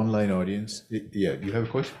with our online audience. Yeah, do you have a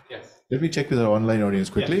question? Yes. Let me check with our online audience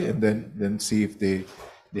quickly, Yes. and then see if they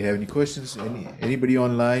have any questions. Anybody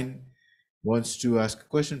online wants to ask a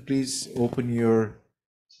question, please open your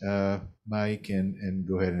mic and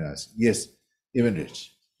go ahead and ask. Yes, Evan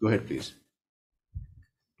Rich, go ahead, please.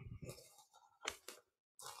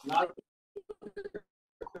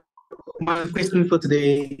 My question for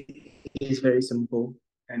today is very simple,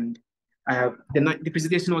 and I have the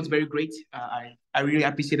presentation was very great. I really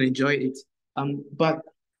appreciate and enjoy it. But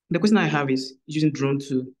the question I have is using drone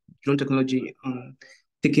technology,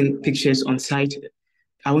 taking pictures on site.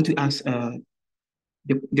 I want to ask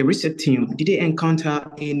the research team, did they encounter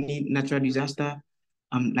any natural disaster,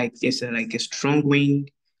 like like a strong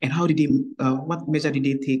wind, and how did they what measure did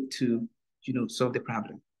they take to solve the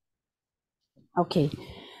problem? Okay.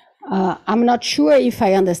 I'm not sure if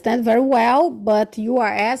I understand very well, but you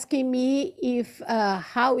are asking me if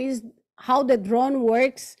how the drone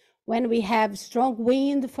works when we have strong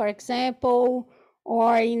wind, for example,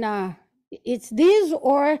 or it's this,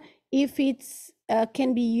 or if it's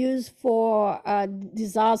can be used for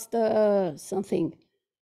disaster something.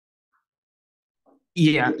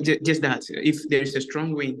 Yeah, just that. If there is a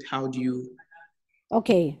strong wind, how do you?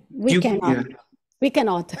 Okay, we cannot. Yeah. We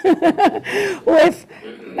cannot. With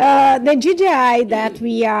the DJI that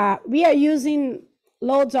we are using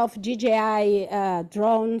loads of DJI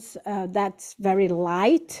drones that's very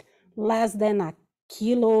light, less than a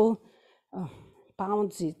kilo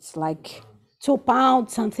pounds. It's like 2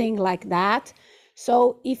 pounds, something like that.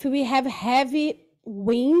 So if we have heavy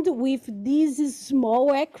wind with these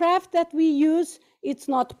small aircraft that we use, it's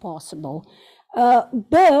not possible.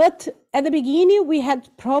 But at the beginning, we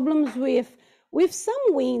had problems with some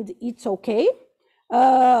wind. It's okay.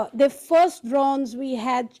 The first drones we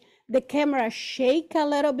had, the camera shake a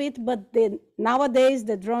little bit, but nowadays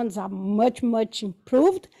the drones are much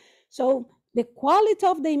improved. So the quality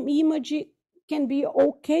of the image can be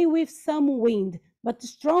okay with some wind, but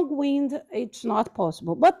strong wind, it's not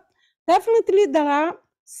possible. But definitely there are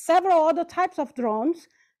several other types of drones.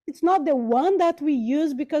 It's not the one that we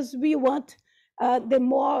use because we want the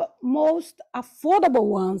most affordable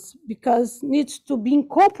ones, because needs to be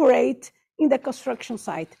incorporated in the construction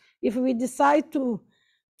site. If we decide to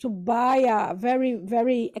buy a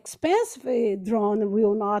very expensive drone,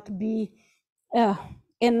 will not be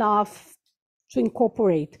enough to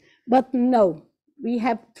incorporate. But no, we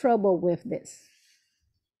have trouble with this.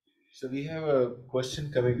 So we have a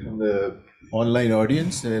question coming from the online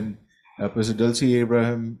audience, and Professor Dulcie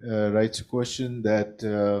Abraham writes a question that,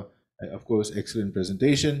 of course, excellent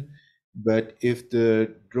presentation, but if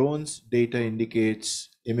the drone's data indicates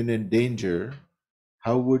imminent danger,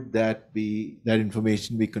 how would that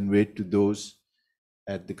information be conveyed to those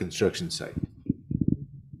at the construction site?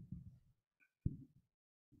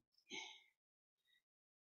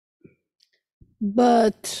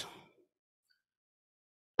 But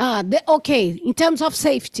okay, in terms of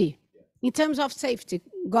safety,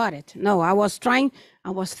 got it. No, I was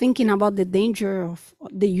thinking about the danger of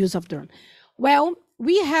the use of drone. Well,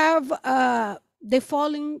 we have the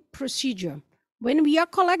following procedure. When we are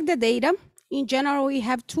collect the data, in general, we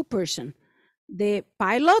have two person, the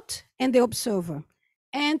pilot and the observer.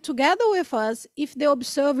 And together with us, if the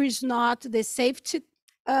observer is not the safety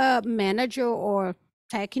manager or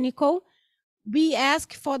technical, we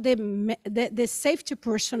ask for the safety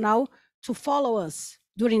personnel to follow us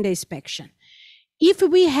during the inspection. If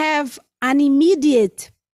we have an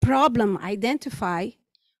immediate problem identified,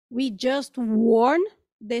 we just warn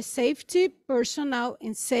the safety personnel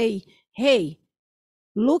and say, hey,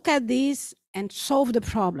 look at this and solve the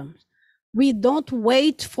problem. We don't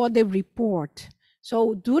wait for the report.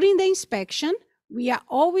 So during the inspection, we are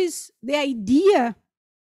always, the idea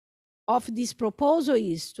of this proposal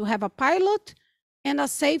is to have a pilot and a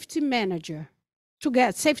safety manager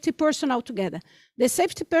together, safety personnel together. The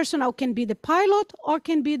safety personnel can be the pilot or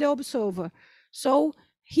can be the observer. So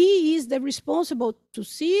he is the responsible to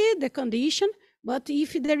see the condition, but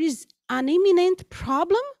if there is an imminent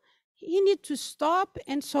problem, he needs to stop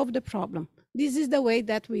and solve the problem. This is the way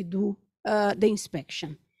that we do the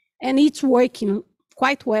inspection. And it's working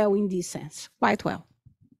quite well in this sense, quite well.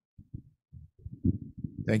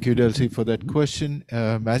 Thank you, Dulcie, for that question.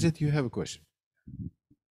 Majid, you have a question.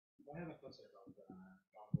 I have a question about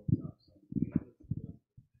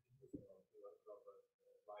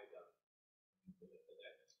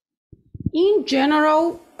in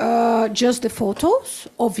general, just the photos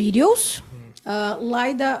or videos.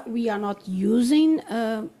 LiDAR we are not using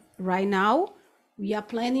right now. We are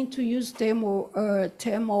planning to use thermal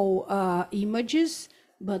images,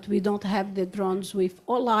 but we don't have the drones with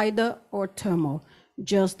or LiDAR or thermal,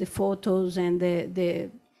 just the photos and the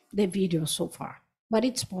video so far. But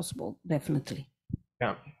it's possible, definitely.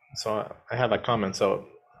 Yeah, so I have a comment. So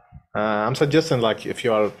I'm suggesting, like, if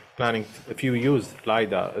you are planning, if you use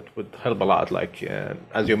LiDAR, it would help a lot. Like,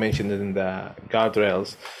 as you mentioned in the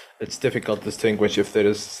guardrails, it's difficult to distinguish if there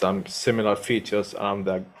is some similar features around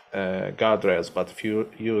the guardrails. But if you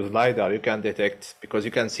use LiDAR, you can detect, because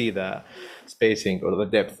you can see the spacing or the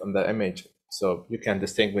depth on the image. So you can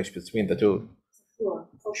distinguish between the two. Sure,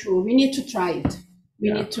 for sure. We need to try it.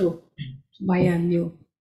 We need to buy a new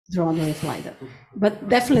drone with LiDAR. But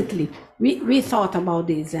definitely, we thought about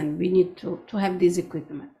this and we need to have this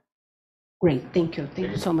equipment. Great, thank you.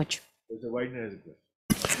 Thank you so much.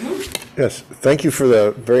 Yes, thank you for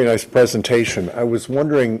the very nice presentation. I was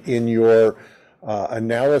wondering, in your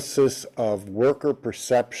analysis of worker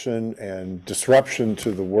perception and disruption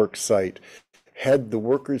to the work site, had the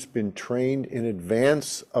workers been trained in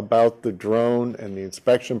advance about the drone and the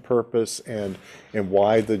inspection purpose and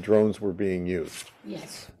why the drones were being used?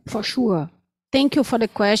 Yes, for sure. Thank you for the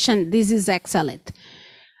question. This is excellent.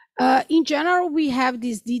 In general, we have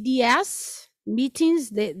these DDS meetings,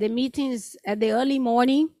 the meetings at the early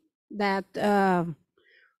morning that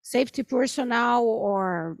safety personnel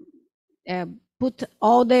or put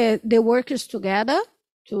all the workers together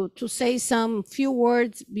to say some few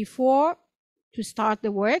words before to start the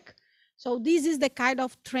work. So this is the kind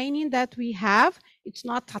of training that we have. It's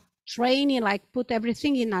not a training like put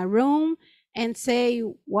everything in a room and say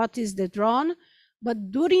what is the drone, but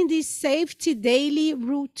during this safety daily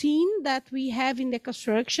routine that we have in the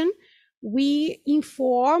construction, we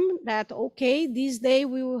inform that, okay, this day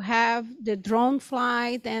we will have the drone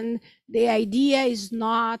flight, and the idea is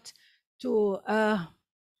not to,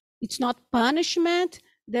 it's not punishment.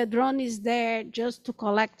 The drone is there just to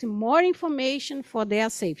collect more information for their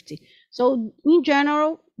safety. So in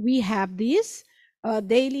general, we have this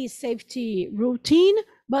daily safety routine,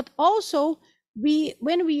 but also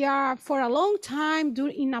when we are for a long time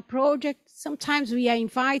in a project, sometimes we are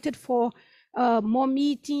invited for more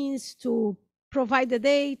meetings to provide the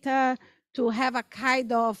data, to have a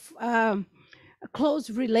kind of a close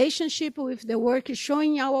relationship with the work,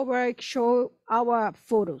 showing our work, show our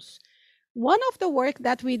photos. One of the work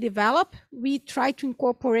that we develop, we try to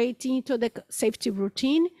incorporate into the safety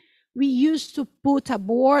routine. We used to put a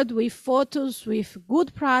board with photos with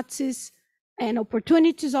good practice and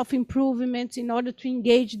opportunities of improvements in order to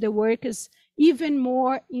engage the workers even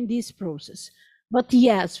more in this process. But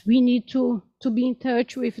yes, we need to be in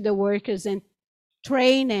touch with the workers and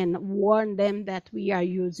train and warn them that we are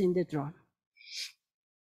using the drone.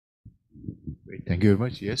 Great, thank you very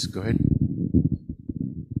much. Yes, go ahead.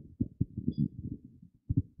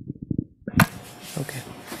 Okay.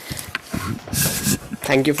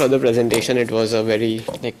 Thank you for the presentation. It was a very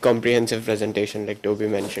comprehensive presentation, like Toby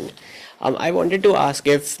mentioned. I wanted to ask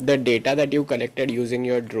if the data that you collected using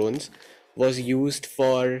your drones was used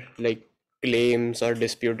for claims or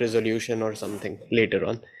dispute resolution or something later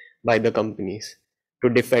on by the companies to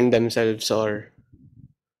defend themselves or.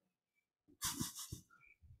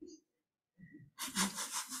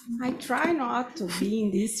 I try not to be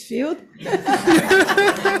in this field,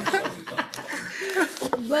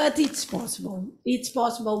 but it's possible. It's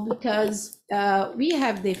possible because we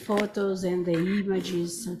have the photos and the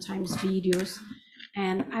images, sometimes videos.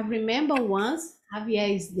 And I remember once,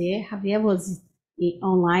 Javier is there, Javier was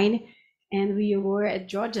online, and we were at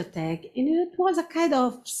Georgia Tech, and it was a kind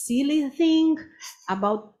of silly thing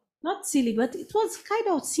about, not silly, but it was kind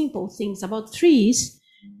of simple things about trees.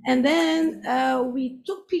 And then we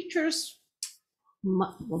took pictures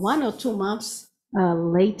 1 or 2 months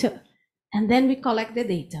later, and then we collect the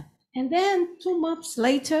data. And then 2 months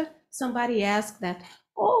later, somebody asked that,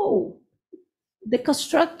 oh, the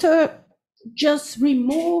constructor just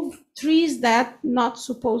removed trees that not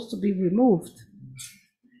supposed to be removed.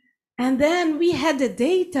 And then we had the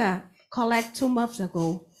data collect 2 months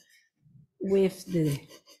ago with the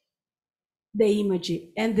image,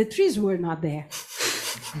 and the trees were not there.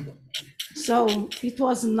 So it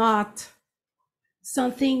was not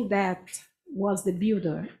something that was the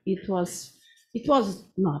builder. It was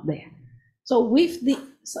not there. So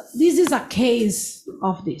this is a case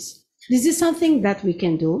of this. This is something that we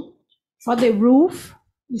can do for the roof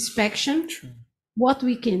inspection. What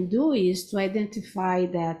we can do is to identify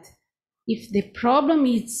that if the problem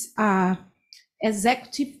is a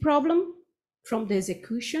executive problem from the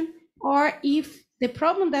execution, or if the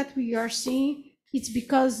problem that we are seeing, it's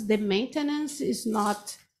because the maintenance is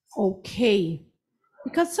not okay.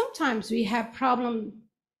 Because sometimes we have problems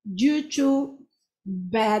due to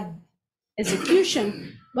bad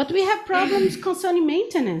execution, but we have problems concerning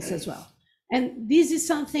maintenance as well. And this is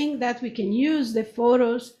something that we can use the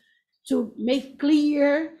photos to make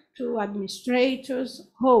clear to administrators.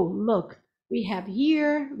 Oh, look, we have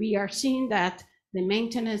here, we are seeing that the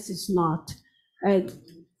maintenance is not okay.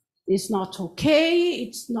 It's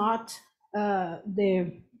not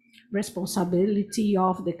the responsibility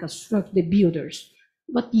of the builders.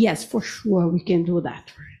 But yes, for sure, we can do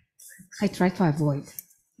that. I try to avoid.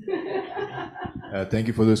 Thank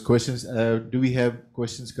you for those questions. Do we have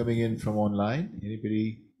questions coming in from online?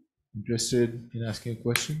 Anybody interested in asking a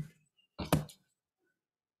question?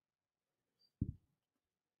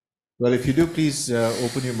 Well, if you do, please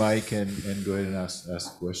open your mic and go ahead and ask a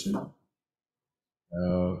question.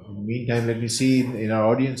 In the meantime, let me see in our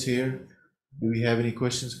audience here, do we have any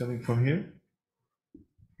questions coming from here?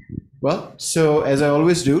 Well, so as I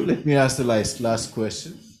always do, let me ask the last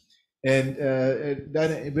question. And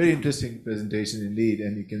Dayana, a very interesting presentation indeed,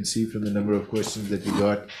 and you can see from the number of questions that you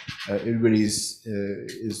got, everybody is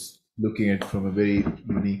looking at it from a very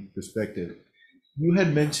unique perspective. You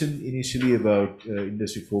had mentioned initially about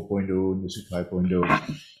Industry 4.0, Industry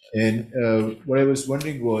 5.0, and what I was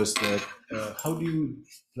wondering was that how do you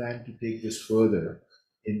plan to take this further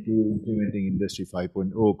into implementing Industry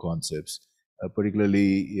 5.0 concepts,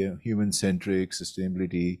 particularly human-centric,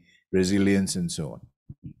 sustainability, resilience, and so on?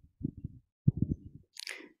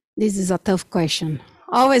 This is a tough question.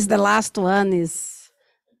 Always the last one is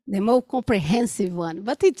the more comprehensive one,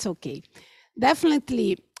 but it's okay.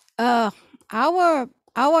 Definitely, our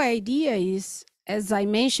idea is, as I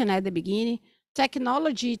mentioned at the beginning,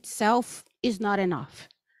 technology itself is not enough.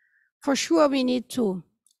 For sure, we need to,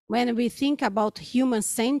 when we think about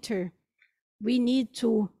human-centered, we need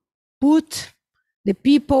to put the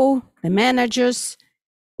people, the managers,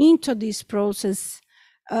 into this process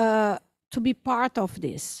to be part of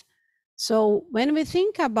this. So when we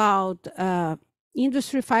think about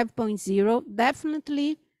Industry 5.0,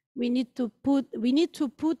 definitely we need to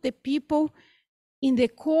put the people in the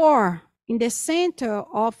core, in the center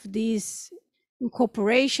of this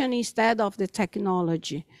incorporation instead of the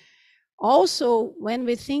technology. Also, when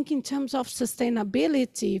we think in terms of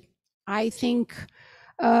sustainability, I think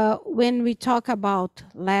when we talk about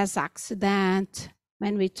less accident,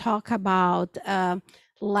 when we talk about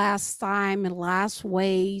less time and less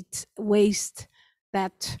waste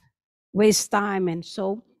time, and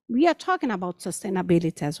so we are talking about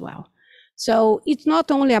sustainability as well. So it's not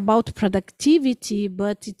only about productivity,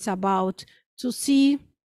 but it's about to see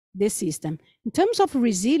the system. In terms of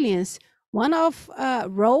resilience, one of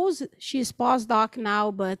Rose, she's postdoc now,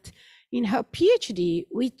 but in her PhD,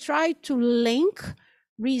 we try to link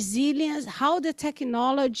resilience, how the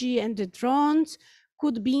technology and the drones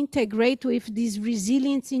could be integrated with this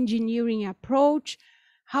resilience engineering approach,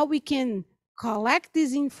 how we can collect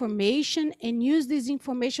this information and use this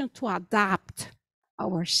information to adapt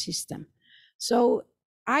our system. So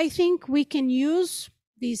I think we can use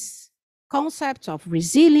these concepts of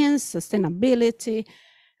resilience, sustainability,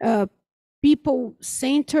 people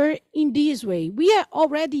center in this way. We are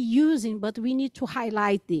already using, but we need to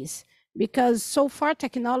highlight this because so far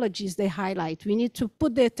technologies they highlight. We need to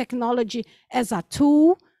put the technology as a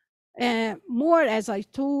tool, more as a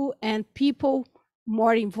tool, and people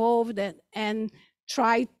more involved and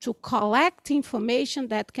try to collect information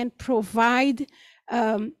that can provide,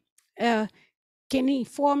 can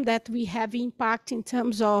inform that we have impact in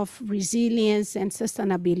terms of resilience and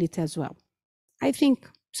sustainability as well. I think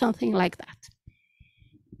something like that.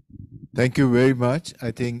 Thank you very much.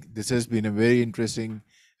 I think this has been a very interesting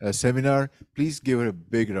seminar. Please give her a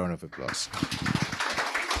big round of applause.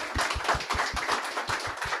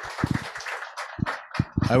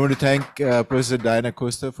 I want to thank Professor Dayana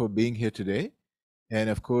Costa for being here today. And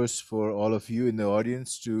of course, for all of you in the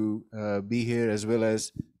audience to be here, as well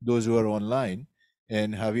as those who are online.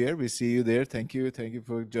 And Javier, we see you there. Thank you. Thank you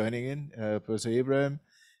for joining in, Professor Abraham.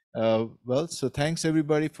 Well, so thanks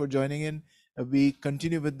everybody for joining in. We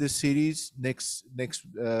continue with this series next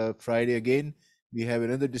Friday again. We have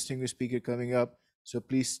another distinguished speaker coming up. So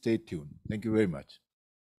please stay tuned. Thank you very much.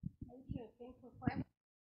 Thank you. Thank you for having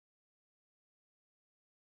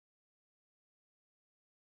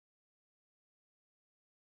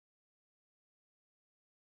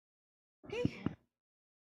me. Okay.